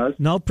having me, guys.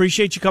 No,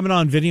 appreciate you coming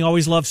on, Vinny.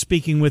 Always love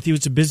speaking with you.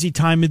 It's a busy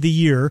time of the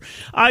year.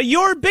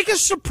 Your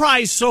biggest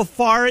surprise so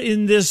far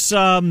in this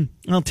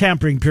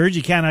tampering period,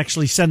 you can't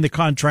actually send the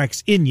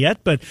contracts in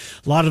yet, but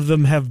a lot of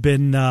them have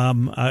been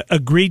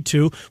agreed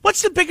to.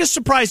 What's the biggest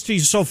surprise to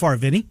you so far,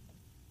 Vinny?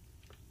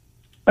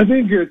 I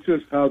think it's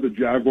just how the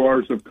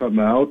Jaguars have come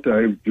out.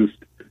 I just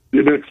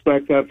didn't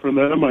expect that from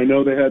them. I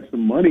know they had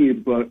some money,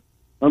 but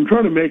I'm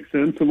trying to make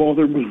sense of all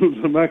their moves.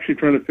 I'm actually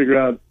trying to figure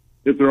out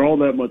if they're all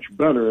that much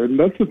better. And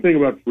that's the thing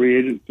about free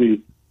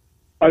agency.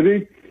 I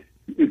think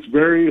it's a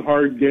very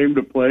hard game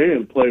to play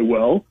and play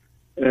well,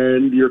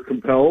 and you're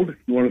compelled.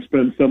 You want to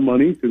spend some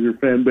money because your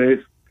fan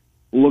base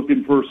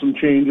looking for some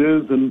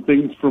changes and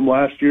things from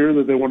last year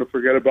that they want to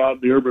forget about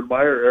in the Urban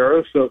Meyer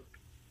era. So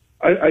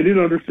I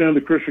didn't understand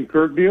the Christian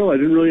Kirk deal. I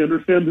didn't really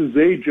understand the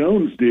Zay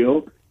Jones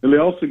deal. And they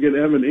also get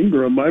Evan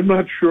Ingram. I'm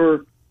not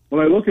sure.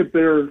 When I look at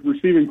their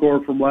receiving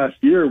core from last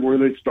year where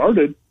they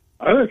started,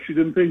 I actually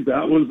didn't think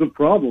that was the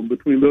problem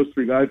between those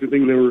three guys. I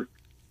think they were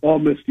all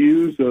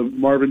misused.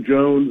 Marvin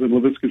Jones and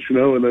Laviska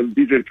Shenault, and then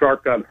DJ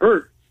Chark got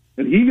hurt.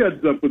 And he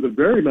ends up with a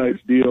very nice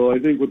deal, I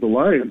think, with the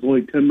Lions,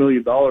 only $10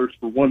 million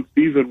for one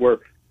season, where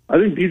I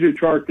think DJ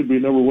Chark could be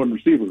number one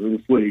receiver in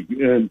this league.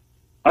 And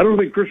I don't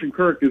think Christian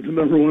Kirk is the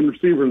number one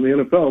receiver in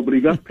the NFL, but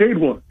he got paid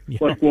one,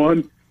 like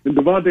one. And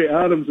Devontae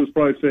Adams is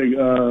probably saying,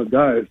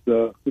 guys,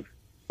 look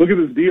at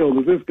this deal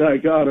that this guy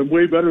got. I'm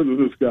way better than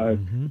this guy.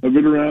 Mm-hmm. I've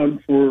been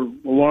around for a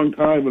long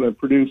time, and I've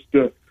produced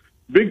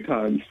big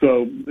time.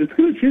 So it's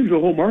going to change the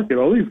whole market.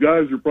 All these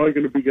guys are probably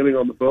going to be getting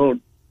on the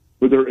phone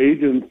with their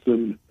agents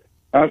and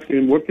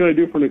asking, what can I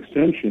do for an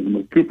extension?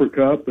 Like Cooper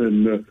Kupp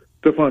and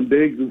Stephon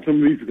Diggs and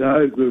some of these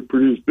guys that have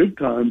produced big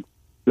time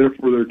there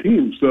for their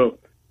team. So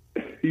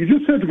you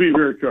just have to be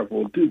very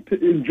careful.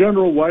 In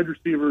general, wide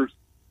receivers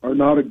are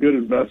not a good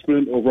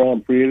investment overall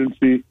in free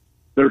agency.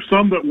 There's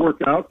some that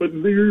work out, but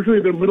they're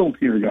usually the middle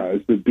tier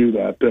guys that do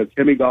that.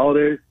 Kenny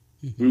Golladay,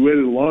 we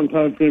waited a long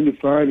time for him to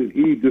sign, and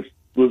he just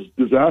was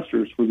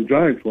disastrous for the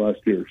Giants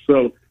last year.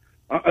 So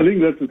I think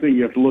that's the thing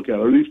you have to look at.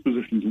 Are these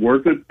positions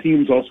worth it?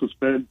 Teams also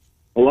spend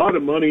a lot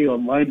of money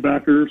on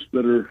linebackers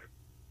that are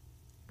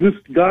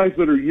just guys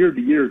that are year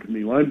to year to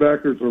me.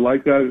 Linebackers are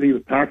like that. I think the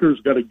Packers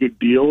got a good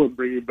deal in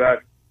bringing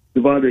back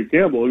Devontae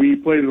Campbell. I mean,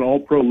 he played at an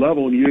all-pro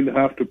level, and you didn't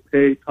have to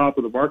pay top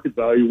of the market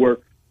value where,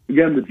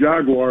 again, the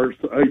Jaguars,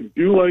 I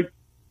do like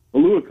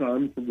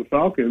Oluokun from the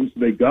Falcons.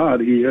 He had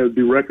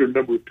the record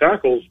number of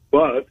tackles,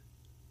 but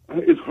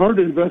it's hard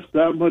to invest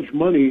that much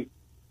money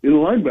in a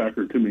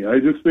linebacker to me. I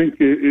just think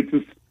it's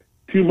just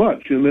too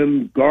much. And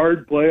then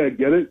guard play, I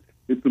get it.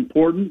 It's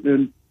important.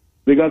 And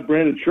they got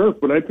Brandon Scherf,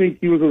 but I think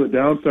he was on the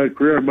downside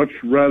career. I'd much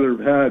rather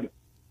have had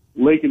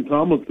Laken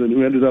Tomlinson,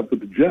 who ended up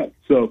with the Jets.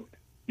 So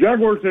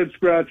Jaguars head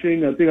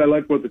scratching. I think I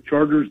like what the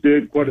Chargers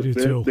did quite a bit.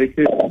 Too. They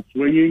came out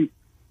swinging.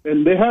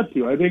 And they had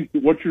to. I think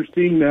what you're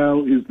seeing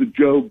now is the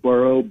Joe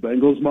Burrow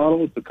Bengals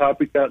model. It's a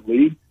copycat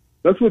league.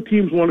 That's what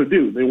teams want to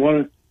do. They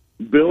want to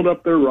build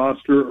up their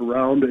roster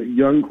around a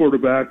young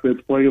quarterback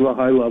that's playing at a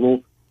high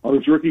level on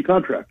his rookie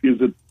contract.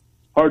 Is it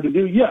hard to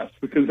do? Yes,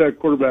 because that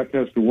quarterback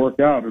has to work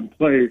out and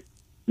play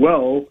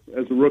well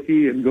as a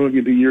rookie and going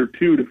into year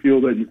two to feel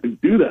that you can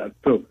do that.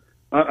 So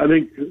I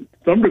think to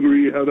some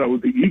degree you have that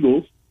with the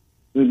Eagles.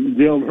 And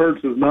Jalen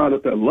Hurts is not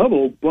at that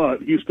level,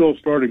 but he's still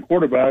starting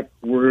quarterback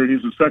where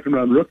he's a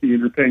second-round rookie and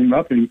you're paying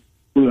nothing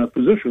for that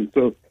position.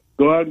 So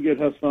Go out and get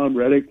Hassan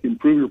Reddick,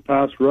 improve your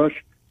pass rush.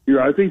 Here,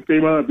 I think they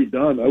might not be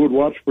done. I would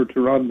watch for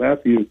Tyrann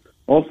Mathieu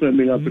also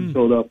ending up in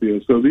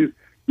Philadelphia. So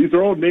these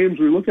are all names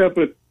we look at,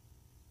 but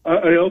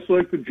I also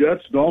like the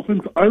Jets,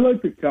 Dolphins. I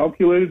like the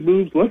calculated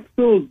moves. Let's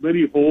fill as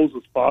many holes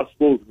as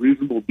possible with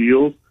reasonable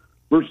deals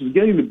versus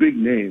getting the big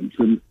names.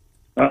 And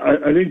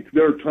I think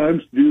there are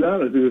times to do that.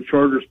 I think the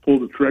Chargers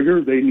pulled the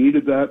trigger. They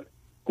needed that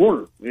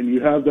corner, and you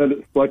have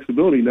that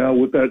flexibility now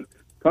with that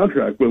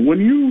contract. But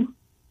when you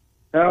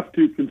have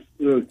to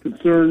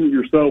concern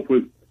yourself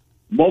with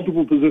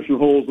multiple position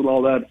holes and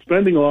all that,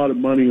 spending a lot of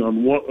money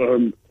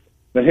on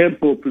a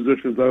handful of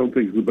positions, I don't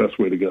think is the best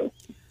way to go.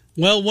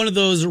 Well, one of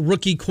those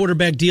rookie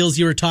quarterback deals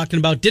you were talking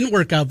about didn't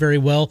work out very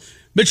well.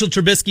 Mitchell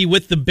Trubisky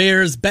with the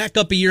Bears, back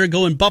up a year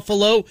ago in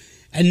Buffalo,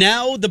 and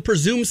now the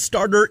presumed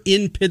starter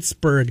in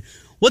Pittsburgh.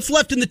 What's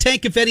left in the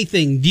tank, if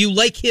anything? Do you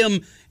like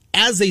him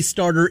as a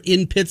starter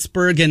in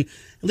Pittsburgh? And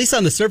at least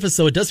on the surface,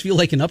 though, it does feel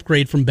like an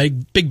upgrade from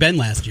Big Ben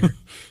last year.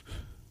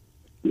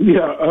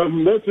 Yeah,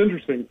 that's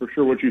interesting for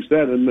sure what you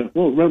said. And,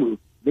 remember,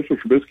 Mitchell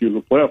Trubisky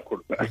was a playoff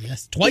quarterback.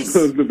 Yes, twice.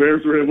 The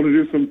Bears were able to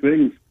do some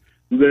things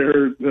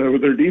there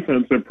with their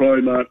defense they're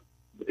probably not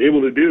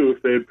able to do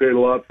if they had paid a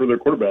lot for their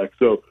quarterback.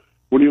 So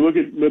when you look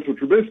at Mitchell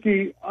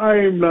Trubisky,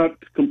 I'm not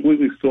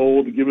completely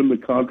sold, given the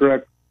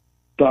contract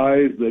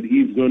size, that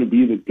he's going to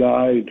be the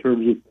guy in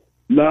terms of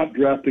not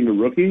drafting a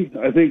rookie.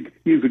 I think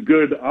he's a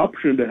good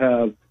option to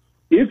have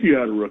if you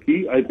had a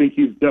rookie. I think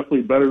he's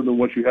definitely better than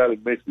what you had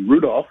in Mason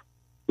Rudolph.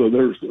 So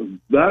there's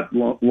that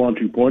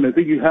launching point. I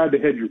think you had to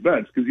hedge your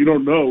bets because you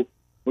don't know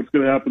what's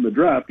going to happen in the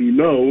draft. You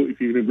know, if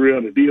you can agree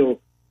on a deal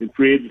in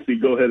free agency,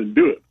 go ahead and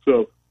do it.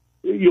 So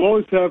you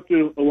always have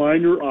to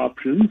align your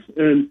options,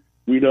 and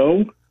we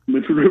know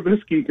Mitchell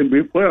Trubisky can be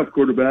a playoff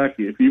quarterback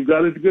if you've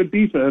got a good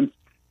defense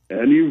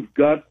and you've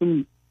got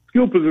some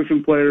skill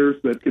position players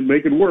that can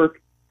make it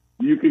work.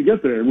 You can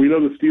get there, and we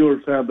know the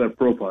Steelers have that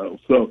profile.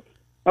 So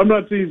I'm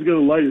not saying he's going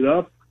to light it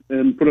up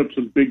and put up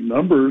some big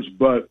numbers,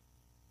 but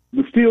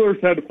the Steelers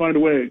had to find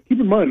a way. Keep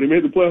in mind, they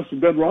made the playoffs with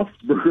Ben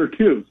Roethlisberger,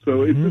 too.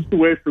 So it's just a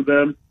way for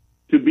them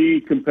to be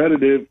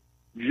competitive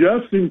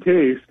just in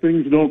case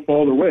things don't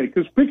fall their way.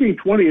 Because picking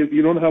 20th,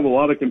 you don't have a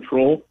lot of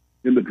control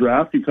in the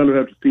draft. You kind of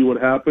have to see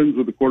what happens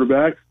with the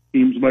quarterbacks.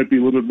 Teams might be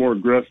a little bit more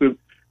aggressive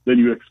than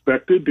you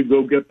expected to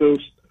go get those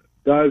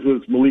guys, whether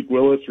it's Malik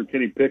Willis or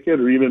Kenny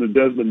Pickett or even a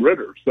Desmond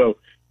Ridder. So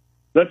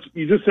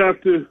you just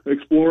have to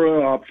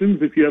explore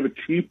options. If you have a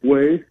cheap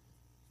way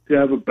to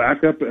have a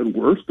backup at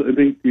worst, I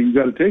think you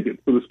got to take it.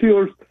 For the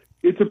Steelers,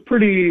 it's a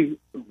pretty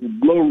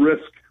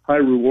low-risk,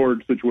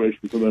 high-reward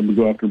situation for them to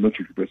go after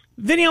Mitchell Trubisky.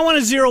 Vinny, I want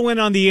to zero in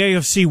on the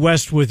AFC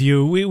West with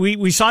you.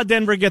 We saw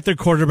Denver get their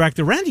quarterback.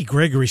 The Randy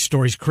Gregory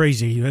story's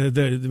crazy.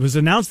 It was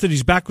announced that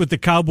he's back with the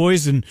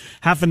Cowboys, and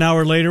half an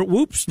hour later,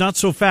 whoops, not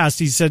so fast.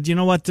 He said, you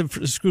know what,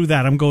 screw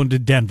that, I'm going to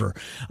Denver.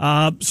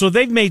 So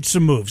they've made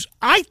some moves.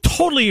 I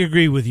totally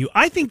agree with you.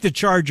 I think the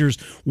Chargers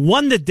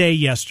won the day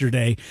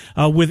yesterday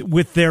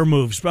with their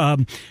moves.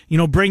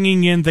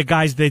 Bringing in the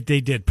guys that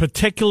they did,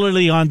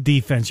 particularly on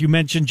defense. You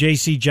mentioned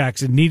J.C.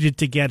 Jackson, needed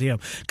to get him.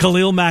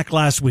 Khalil Mack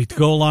last week to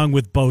go along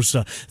with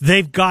Bosa.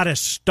 They've got a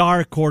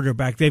star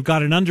quarterback. They've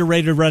got an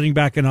underrated running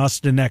back in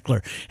Austin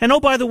Eckler. And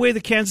by the way,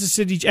 the Kansas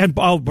City and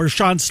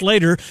Rashawn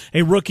Slater,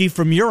 a rookie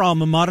from your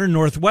alma mater,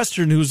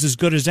 Northwestern, who's as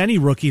good as any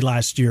rookie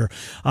last year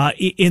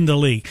in the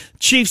league.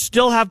 Chiefs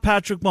still have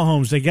Patrick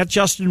Mahomes. They get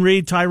Justin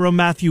Reed, Tyrann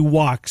Mathieu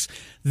walks.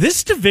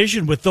 This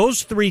division with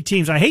those three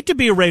teams, I hate to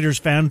be a Raiders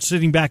fan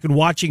sitting back and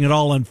watching it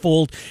all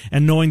unfold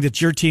and knowing that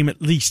your team,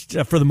 at least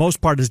for the most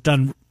part, has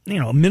done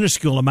a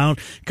minuscule amount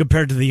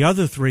compared to the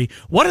other three.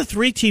 What a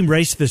three-team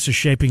race this is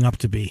shaping up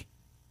to be.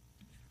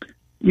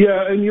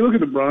 Yeah, and you look at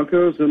the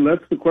Broncos, and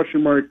that's the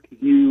question mark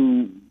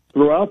you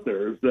throw out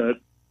there, is that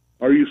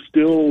are you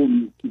still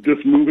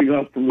just moving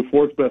up from the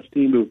fourth best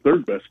team to the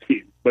third best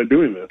team by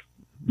doing this?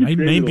 You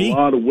traded a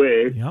lot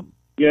away. Yep.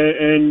 Yeah,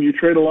 and you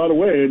trade a lot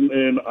away,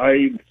 and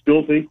I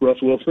still think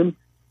Russell Wilson,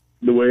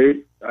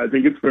 I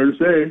think it's fair to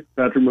say,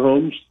 Patrick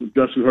Mahomes,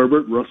 Justin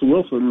Herbert, Russell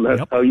Wilson,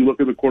 that's how you look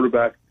at the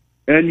quarterback.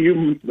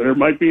 And there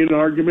might be an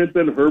argument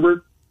that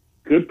Herbert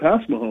could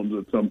pass Mahomes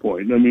at some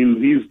point. I mean,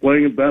 he's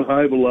playing at that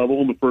high of a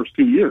level in the first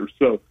 2 years.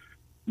 So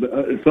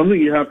it's something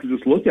you have to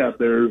just look at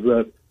there is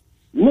that,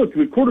 look,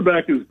 the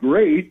quarterback is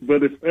great,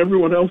 but if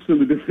everyone else in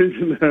the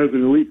division has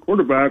an elite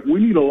quarterback,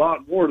 we need a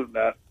lot more than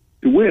that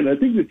to win. I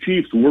think the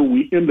Chiefs were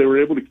weakened. They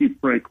were able to keep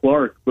Frank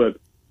Clark, but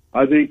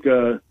I think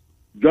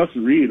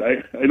Justin Reed,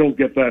 I don't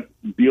get that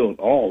deal at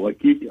all.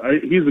 Like he's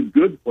a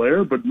good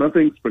player, but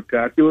nothing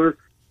spectacular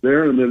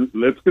there. And then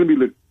that's going to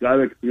be the guy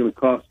that's going to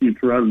cost you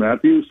Tyrann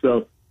Mathieu.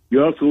 So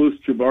you also lose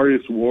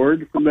Javarius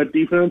Ward from that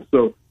defense.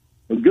 So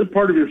a good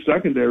part of your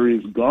secondary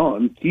is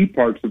gone, key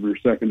parts of your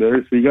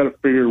secondary. So you got to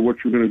figure what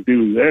you're going to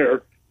do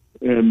there.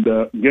 And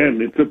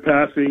again, it's a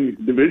passing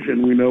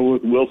division, we know,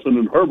 with Wilson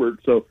and Herbert.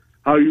 So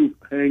how you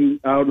hang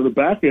out of the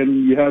back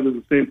end, you have at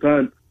the same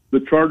time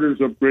the Chargers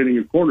upgrading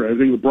your corner. I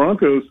think the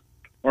Broncos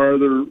are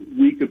they're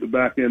weak at the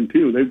back end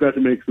too. They've got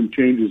to make some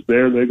changes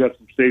there. They've got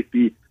some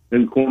safety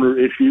and corner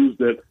issues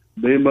that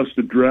they must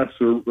address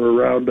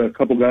around a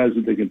couple guys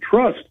that they can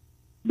trust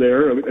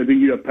there. I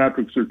think you have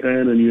Patrick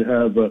Surtain and you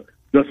have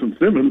Justin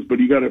Simmons, but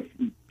you got to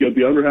get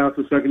the other half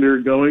of the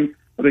secondary going.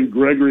 I think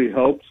Gregory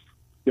helps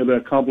get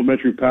that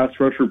complimentary pass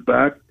rusher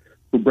back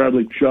for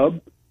Bradley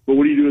Chubb. But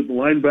what do you do with the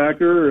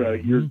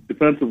linebacker? Your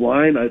defensive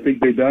line, I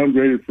think they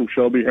downgraded from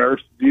Shelby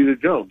Harris to Dina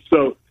Jones.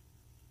 So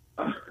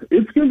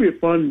it's going to be a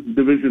fun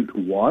division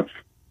to watch.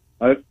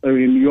 I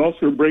mean, you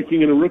also are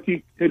breaking in a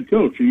rookie head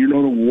coach, and you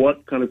don't know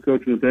what kind of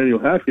coach Nathaniel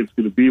Hackett's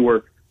going to be,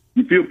 where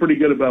you feel pretty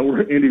good about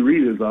where Andy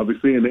Reid is,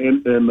 obviously, and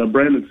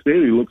Brandon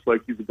Staley looks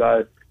like he's a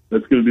guy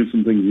that's going to do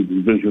some things with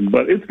the division.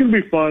 But it's going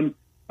to be fun.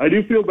 I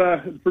do feel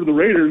bad for the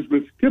Raiders,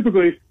 but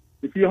typically,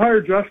 if you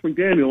hire Josh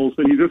McDaniels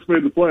and you just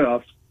made the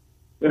playoffs,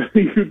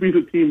 you could be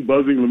the team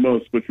buzzing the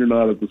most, but you're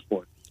not at this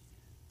point.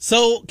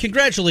 So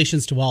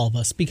congratulations to all of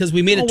us, because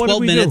we made it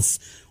 12 minutes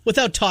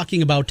without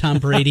talking about Tom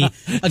Brady,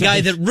 a guy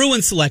that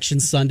ruined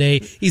Selection Sunday.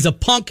 He's a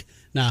punk.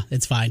 Nah,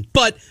 it's fine.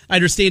 But I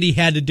understand he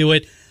had to do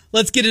it.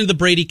 Let's get into the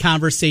Brady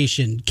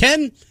conversation.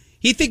 Ken,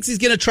 he thinks he's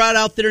going to trot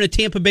out there in a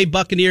Tampa Bay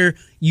Buccaneer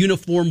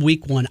uniform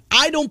week 1.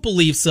 I don't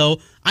believe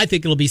so. I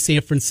think it'll be San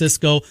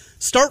Francisco.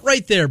 Start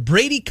right there.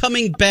 Brady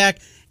coming back.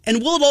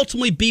 And will it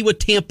ultimately be with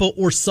Tampa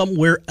or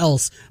somewhere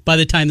else by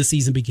the time the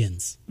season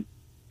begins?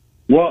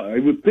 Well, I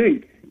would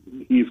think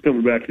he's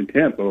coming back to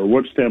Tampa, or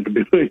what's Tampa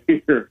doing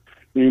here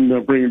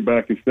in bringing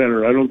back his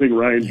center? I don't think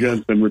Ryan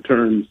Jensen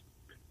returns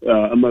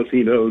unless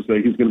he knows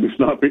that he's going to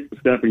be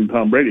snapping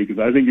Tom Brady,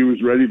 because I think he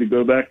was ready to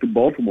go back to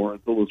Baltimore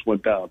until this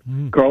went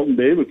down. Carlton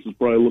Davis is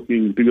probably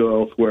looking to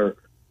go elsewhere.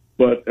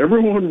 But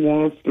everyone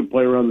wants to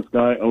play around this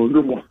guy. I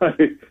wonder why.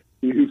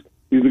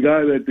 He's a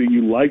guy that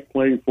you like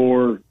playing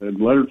for,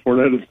 and Leonard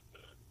Fournette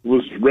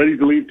was ready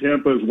to leave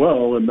Tampa as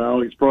well, and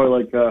now he's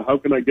probably like, how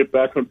can I get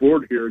back on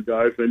board here,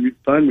 guys? And you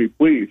sign me,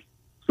 please.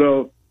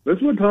 So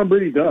that's what Tom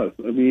Brady does.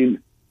 I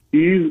mean,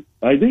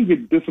 I think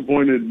it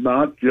disappointed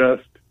not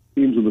just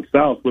teams in the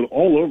South, but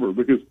all over,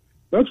 because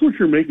that's what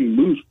you're making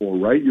moves for,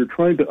 right? You're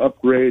trying to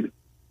upgrade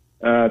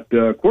at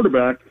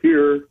quarterback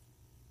here,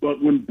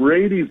 but when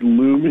Brady's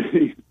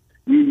looming,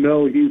 you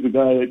know he's a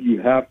guy that you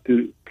have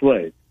to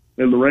play.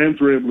 And the Rams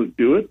were able to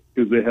do it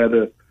because they had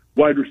a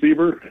wide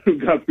receiver who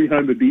got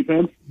behind the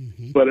defense,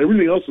 but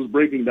everything else was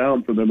breaking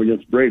down for them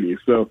against Brady.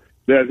 So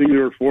I think they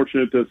were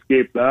fortunate to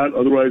escape that.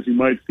 Otherwise, you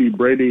might see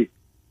Brady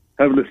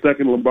having a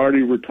second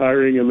Lombardi,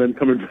 retiring, and then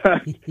coming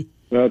back to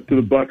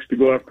the Bucs to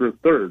go after a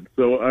third.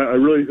 So I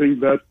really think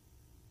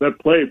that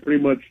play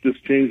pretty much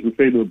just changed the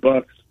fate of the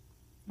Bucs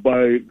by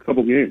a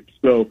couple games.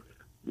 So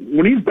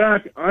when he's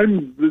back,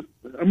 I'm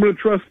going to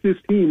trust his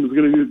team is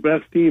going to be the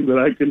best team that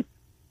I can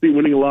see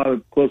winning a lot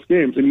of close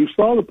games. And you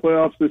saw the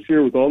playoffs this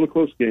year with all the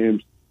close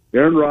games,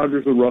 Aaron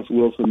Rodgers and Russell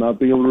Wilson not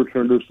being able to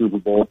return to a Super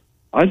Bowl.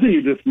 I think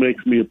it just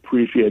makes me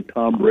appreciate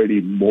Tom Brady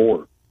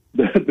more,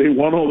 that they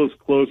won all those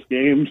close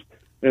games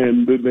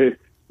and that they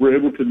were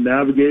able to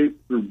navigate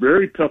through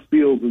very tough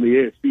fields in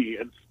the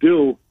AFC and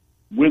still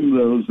win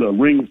those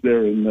rings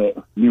there in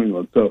New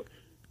England. So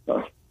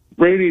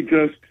Brady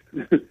just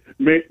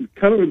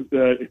kind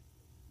of,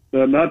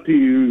 not to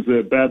use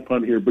a bad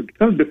pun here, but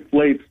kind of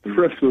deflates the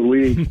rest of the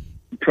league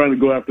trying to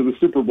go after the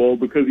Super Bowl,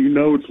 because you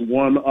know it's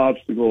one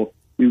obstacle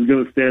he's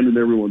going to stand in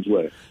everyone's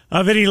way.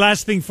 Vinny,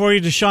 last thing for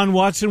you, Deshaun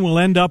Watson will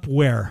end up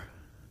where?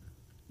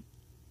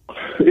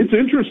 It's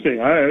interesting.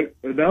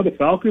 Now the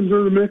Falcons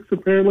are in the mix,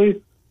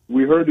 apparently.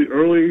 We heard the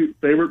early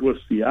favorite was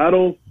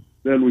Seattle.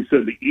 Then we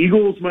said the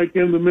Eagles might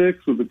get in the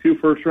mix with the 3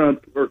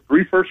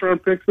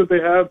 first-round picks that they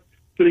have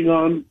sitting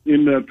on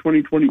in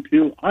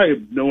 2022. I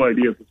have no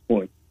idea at this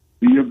point.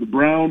 You have the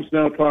Browns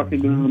now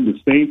talking to them. The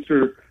Saints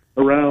are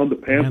around. The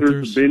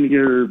Panthers have been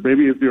here.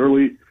 Maybe it's the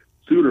early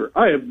suitor.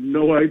 I have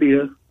no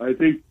idea. I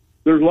think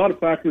there's a lot of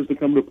factors that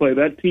come into play.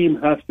 That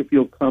team has to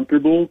feel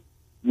comfortable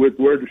with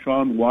where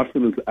Deshaun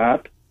Watson is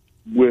at,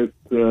 with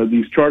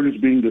these charges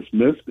being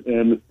dismissed,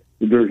 and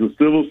if there's a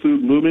civil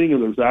suit looming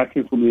and there's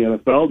action from the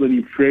NFL, then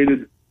you've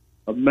traded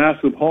a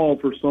massive haul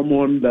for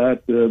someone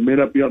that may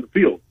not be on the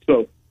field.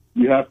 So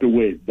you have to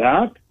weigh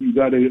that. You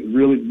got to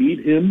really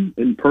meet him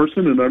in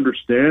person and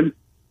understand,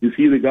 is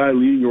he the guy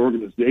leading your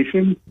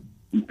organization?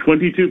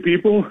 22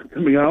 people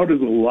coming out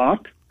is a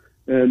lot,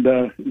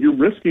 and you're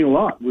risking a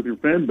lot with your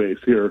fan base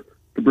here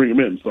to bring him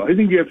in. So I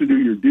think you have to do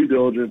your due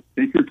diligence,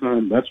 take your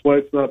time. That's why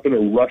it's not been a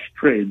rush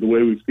trade the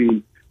way we've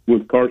seen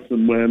with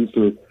Carson Wentz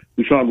or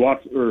Deshaun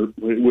Watson or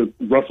with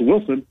Russell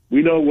Wilson.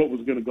 We know what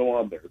was going to go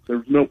on there.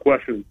 There's no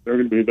question they're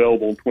going to be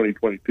available in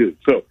 2022.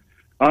 So,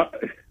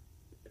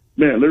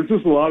 man, there's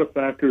just a lot of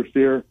factors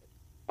here.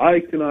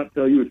 I cannot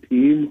tell you a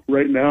team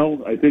right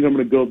now. I think I'm going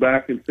to go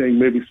back and saying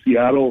maybe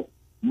Seattle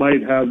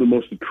might have the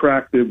most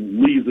attractive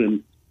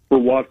reason for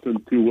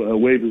Watson to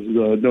waive his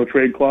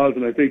no-trade clause,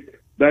 and I think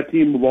that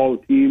team of all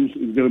the teams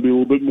is going to be a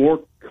little bit more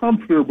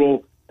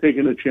comfortable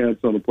taking a chance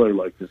on a player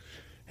like this.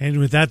 And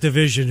with that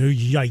division,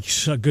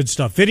 yikes, good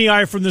stuff. Vinny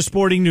Iyer from the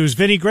Sporting News.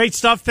 Vinny, great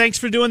stuff. Thanks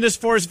for doing this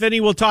for us, Vinny.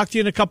 We'll talk to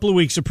you in a couple of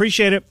weeks.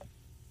 Appreciate it.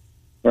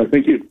 All right,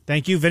 thank you.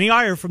 Thank you, Vinny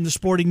Iyer from the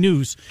Sporting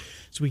News.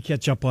 as we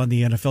catch up on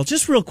the NFL.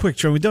 Just real quick,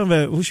 Trent, we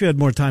wish we had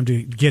more time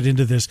to get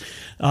into this.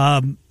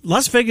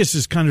 Las Vegas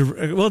is kind of,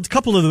 well, a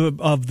couple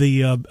of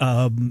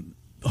the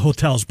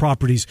hotels,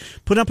 properties,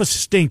 put up a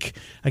stink.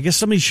 I guess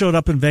somebody showed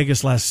up in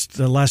Vegas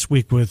last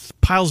week with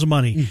piles of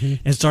money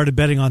and started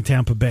betting on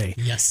Tampa Bay.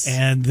 Yes.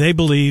 And they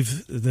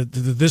believe that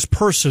this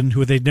person,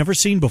 who they'd never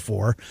seen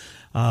before,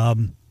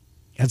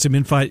 had some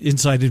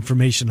inside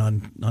information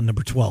on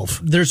number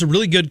 12. There's a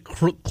really good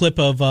clip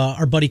of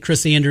our buddy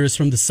Chris Andrews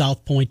from the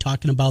South Point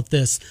talking about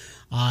this,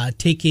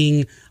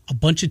 taking a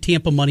bunch of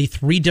Tampa money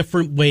 3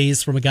 different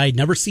ways from a guy he'd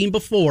never seen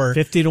before.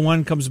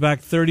 50-1 comes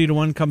back,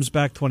 30-1 comes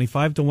back,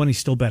 25-1 he's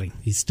still betting.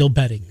 He's still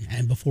betting.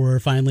 And before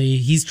finally,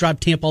 he's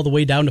dropped Tampa all the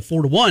way down to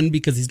 4-1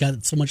 because he's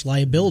got so much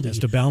liability. Has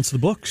to balance the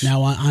books.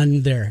 Now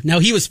on there. Now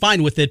he was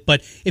fine with it,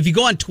 but if you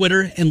go on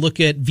Twitter and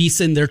look at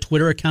VSiN, their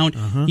Twitter account,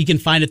 you can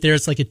find it there.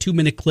 It's like a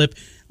 2-minute clip.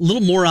 A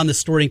little more on the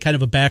story and kind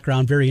of a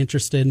background. Very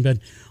interested. But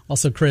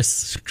also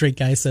Chris, great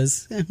guy,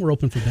 says, we're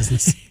open for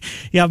business.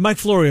 Yeah, Mike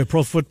Florio,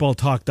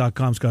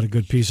 ProFootballTalk.com's got a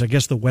good piece. I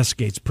guess the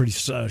Westgate's pretty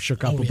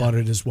shook up about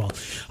it as well.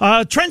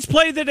 Trent's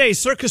Play of the Day.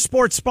 Circus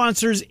Sports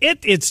sponsors it.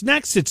 It's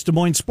next. It's Des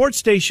Moines Sports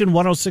Station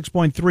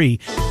 106.3.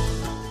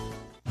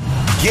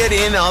 Get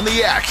in on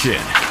the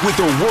action with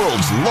the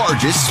world's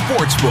largest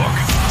sports book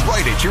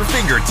right at your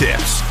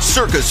fingertips.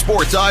 Circa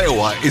Sports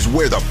Iowa is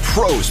where the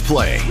pros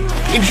play.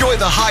 Enjoy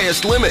the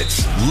highest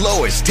limits,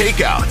 lowest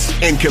takeouts,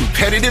 and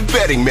competitive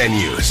betting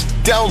menus.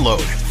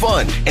 Download,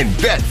 fund, and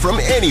bet from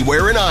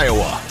anywhere in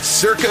Iowa.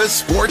 Circa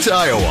Sports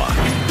Iowa.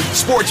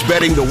 Sports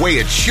betting the way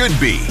it should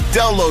be.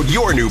 Download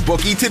your new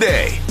bookie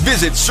today.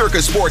 Visit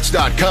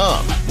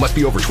circasports.com. Must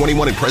be over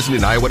 21 and present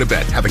in Iowa to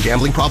bet. Have a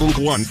gambling problem?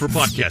 1 for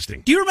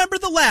podcasting. Do you remember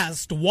the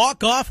last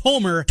walk-off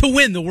homer to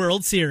win the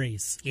World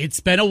Series? It's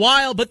been a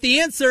while, but the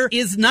answer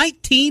is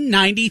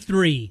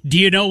 1993. Do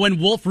you know when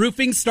Wolf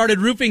Roofing started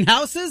roofing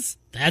houses?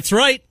 That's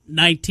right,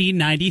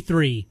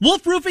 1993.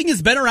 Wolf Roofing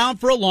has been around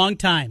for a long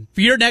time.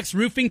 For your next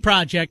roofing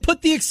project,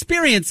 put the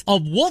experience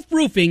of Wolf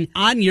Roofing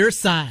on your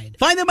side.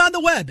 Find them on the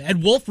web at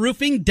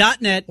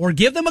wolfroofing.net or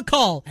give them a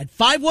call at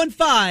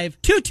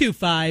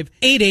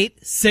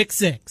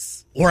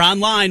 515-225-8866. Or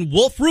online,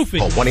 Wolf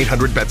Roofing.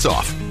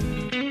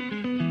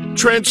 1-800-BETS-OFF.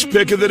 Trent's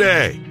Pick of the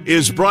Day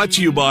is brought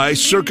to you by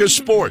Circus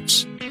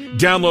Sports.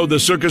 Download the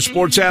Circus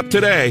Sports app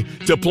today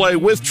to play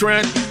with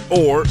Trent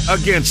or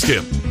against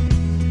him.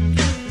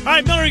 All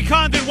right, Hillary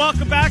Condon,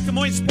 welcome back to Des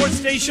Moines Sports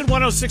Station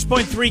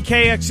 106.3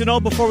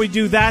 KXNO. Before we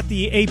do that,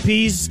 the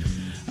AP's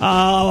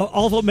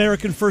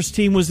All-American First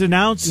Team was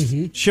announced.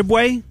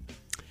 Shibwe,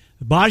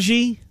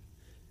 Baji,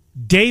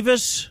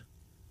 Davis,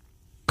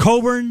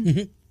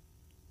 Coburn,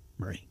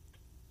 Murray.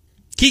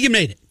 Keegan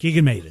made it.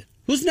 Keegan made it.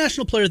 Who's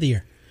National Player of the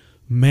Year?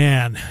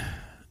 Man.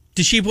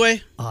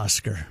 Deshibwe?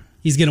 Oscar.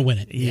 He's going to win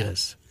it. He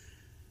is.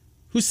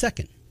 Who's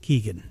second?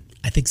 Keegan.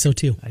 I think so,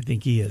 too. I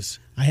think he is.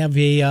 I have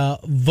a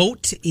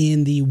vote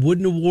in the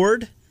Wooden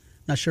Award.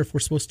 Not sure if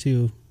we're supposed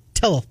to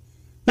tell.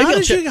 How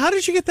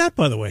did you get that,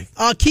 by the way?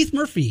 Keith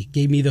Murphy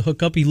gave me the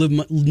hookup. He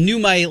knew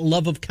my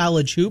love of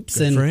college hoops.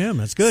 Good for him.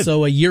 That's good.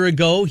 So a year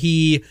ago,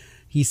 he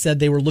said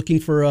they were looking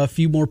for a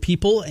few more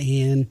people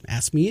and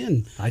asked me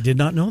in. I did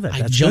not know that.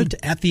 I jumped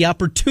at the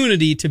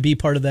opportunity to be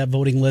part of that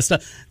voting list.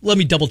 Let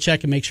me double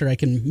check and make sure I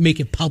can make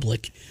it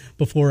public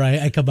before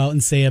I come out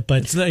and say it.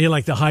 But it's not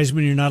like the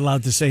Heisman, you're not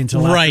allowed to say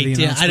until right. After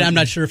the announcement. I'm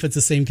not sure if it's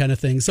the same kind of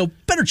thing. So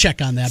better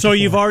check on that. So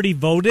you've already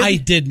voted? I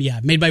did. Yeah,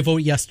 made my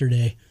vote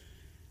yesterday,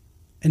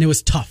 and it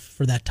was tough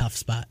for that top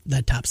spot.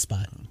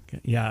 Okay.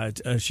 Yeah,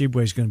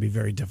 Shibwe is going to be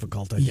very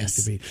difficult, I think,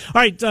 to beat.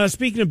 All right,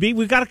 speaking of beat,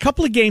 we've got a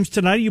couple of games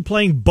tonight. Are you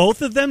playing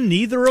both of them?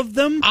 Neither of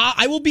them?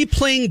 I will be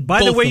playing By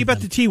both the way, you of bet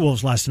them. the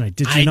T-Wolves last night,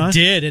 did you not? I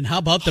did, and how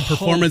about the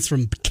performance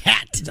from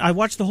Cat? I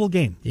watched the whole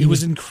game. It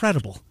was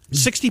incredible.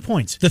 60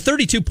 points. The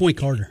 32-point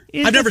quarter.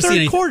 I've never seen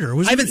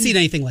anything. I haven't seen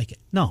anything like it.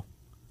 No.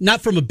 Not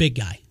from a big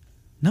guy.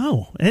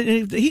 No.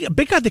 He a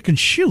big guy that can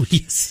shoot.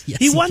 Yes,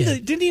 he won.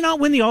 Didn't he not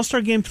win the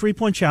All-Star Game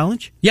 3-point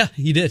challenge? Yeah,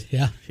 he did.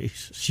 Yeah.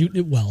 Jesus. Shooting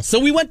it well. So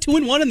we went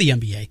 2-1 in the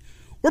NBA.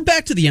 We're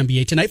back to the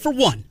NBA tonight for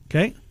one.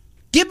 Okay.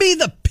 Give me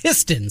the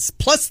Pistons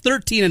plus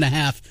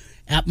 13.5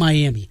 at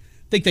Miami.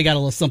 Think they got a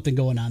little something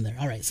going on there.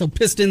 All right, so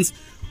Pistons,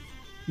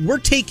 we're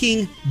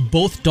taking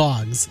both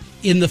dogs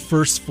in the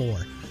first 4.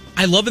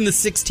 I love in the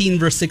 16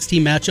 versus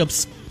 16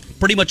 matchups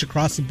pretty much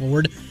across the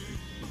board.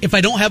 If I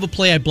don't have a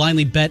play, I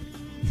blindly bet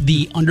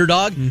the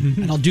underdog,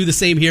 and I'll do the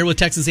same here with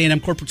Texas A&M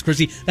Corpus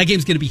Christi. That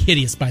game's going to be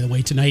hideous, by the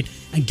way, tonight.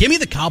 And give me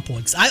the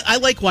Cowboys. I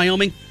like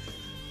Wyoming.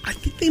 I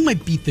think they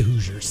might beat the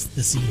Hoosiers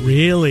this evening.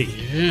 Really?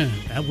 Yeah.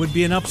 That would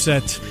be an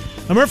upset.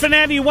 I'm Murph and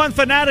Andy, 1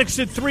 Fanatics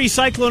at 3.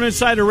 Cyclone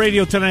Insider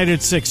Radio tonight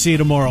at 6. See you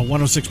tomorrow,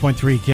 106.3 K.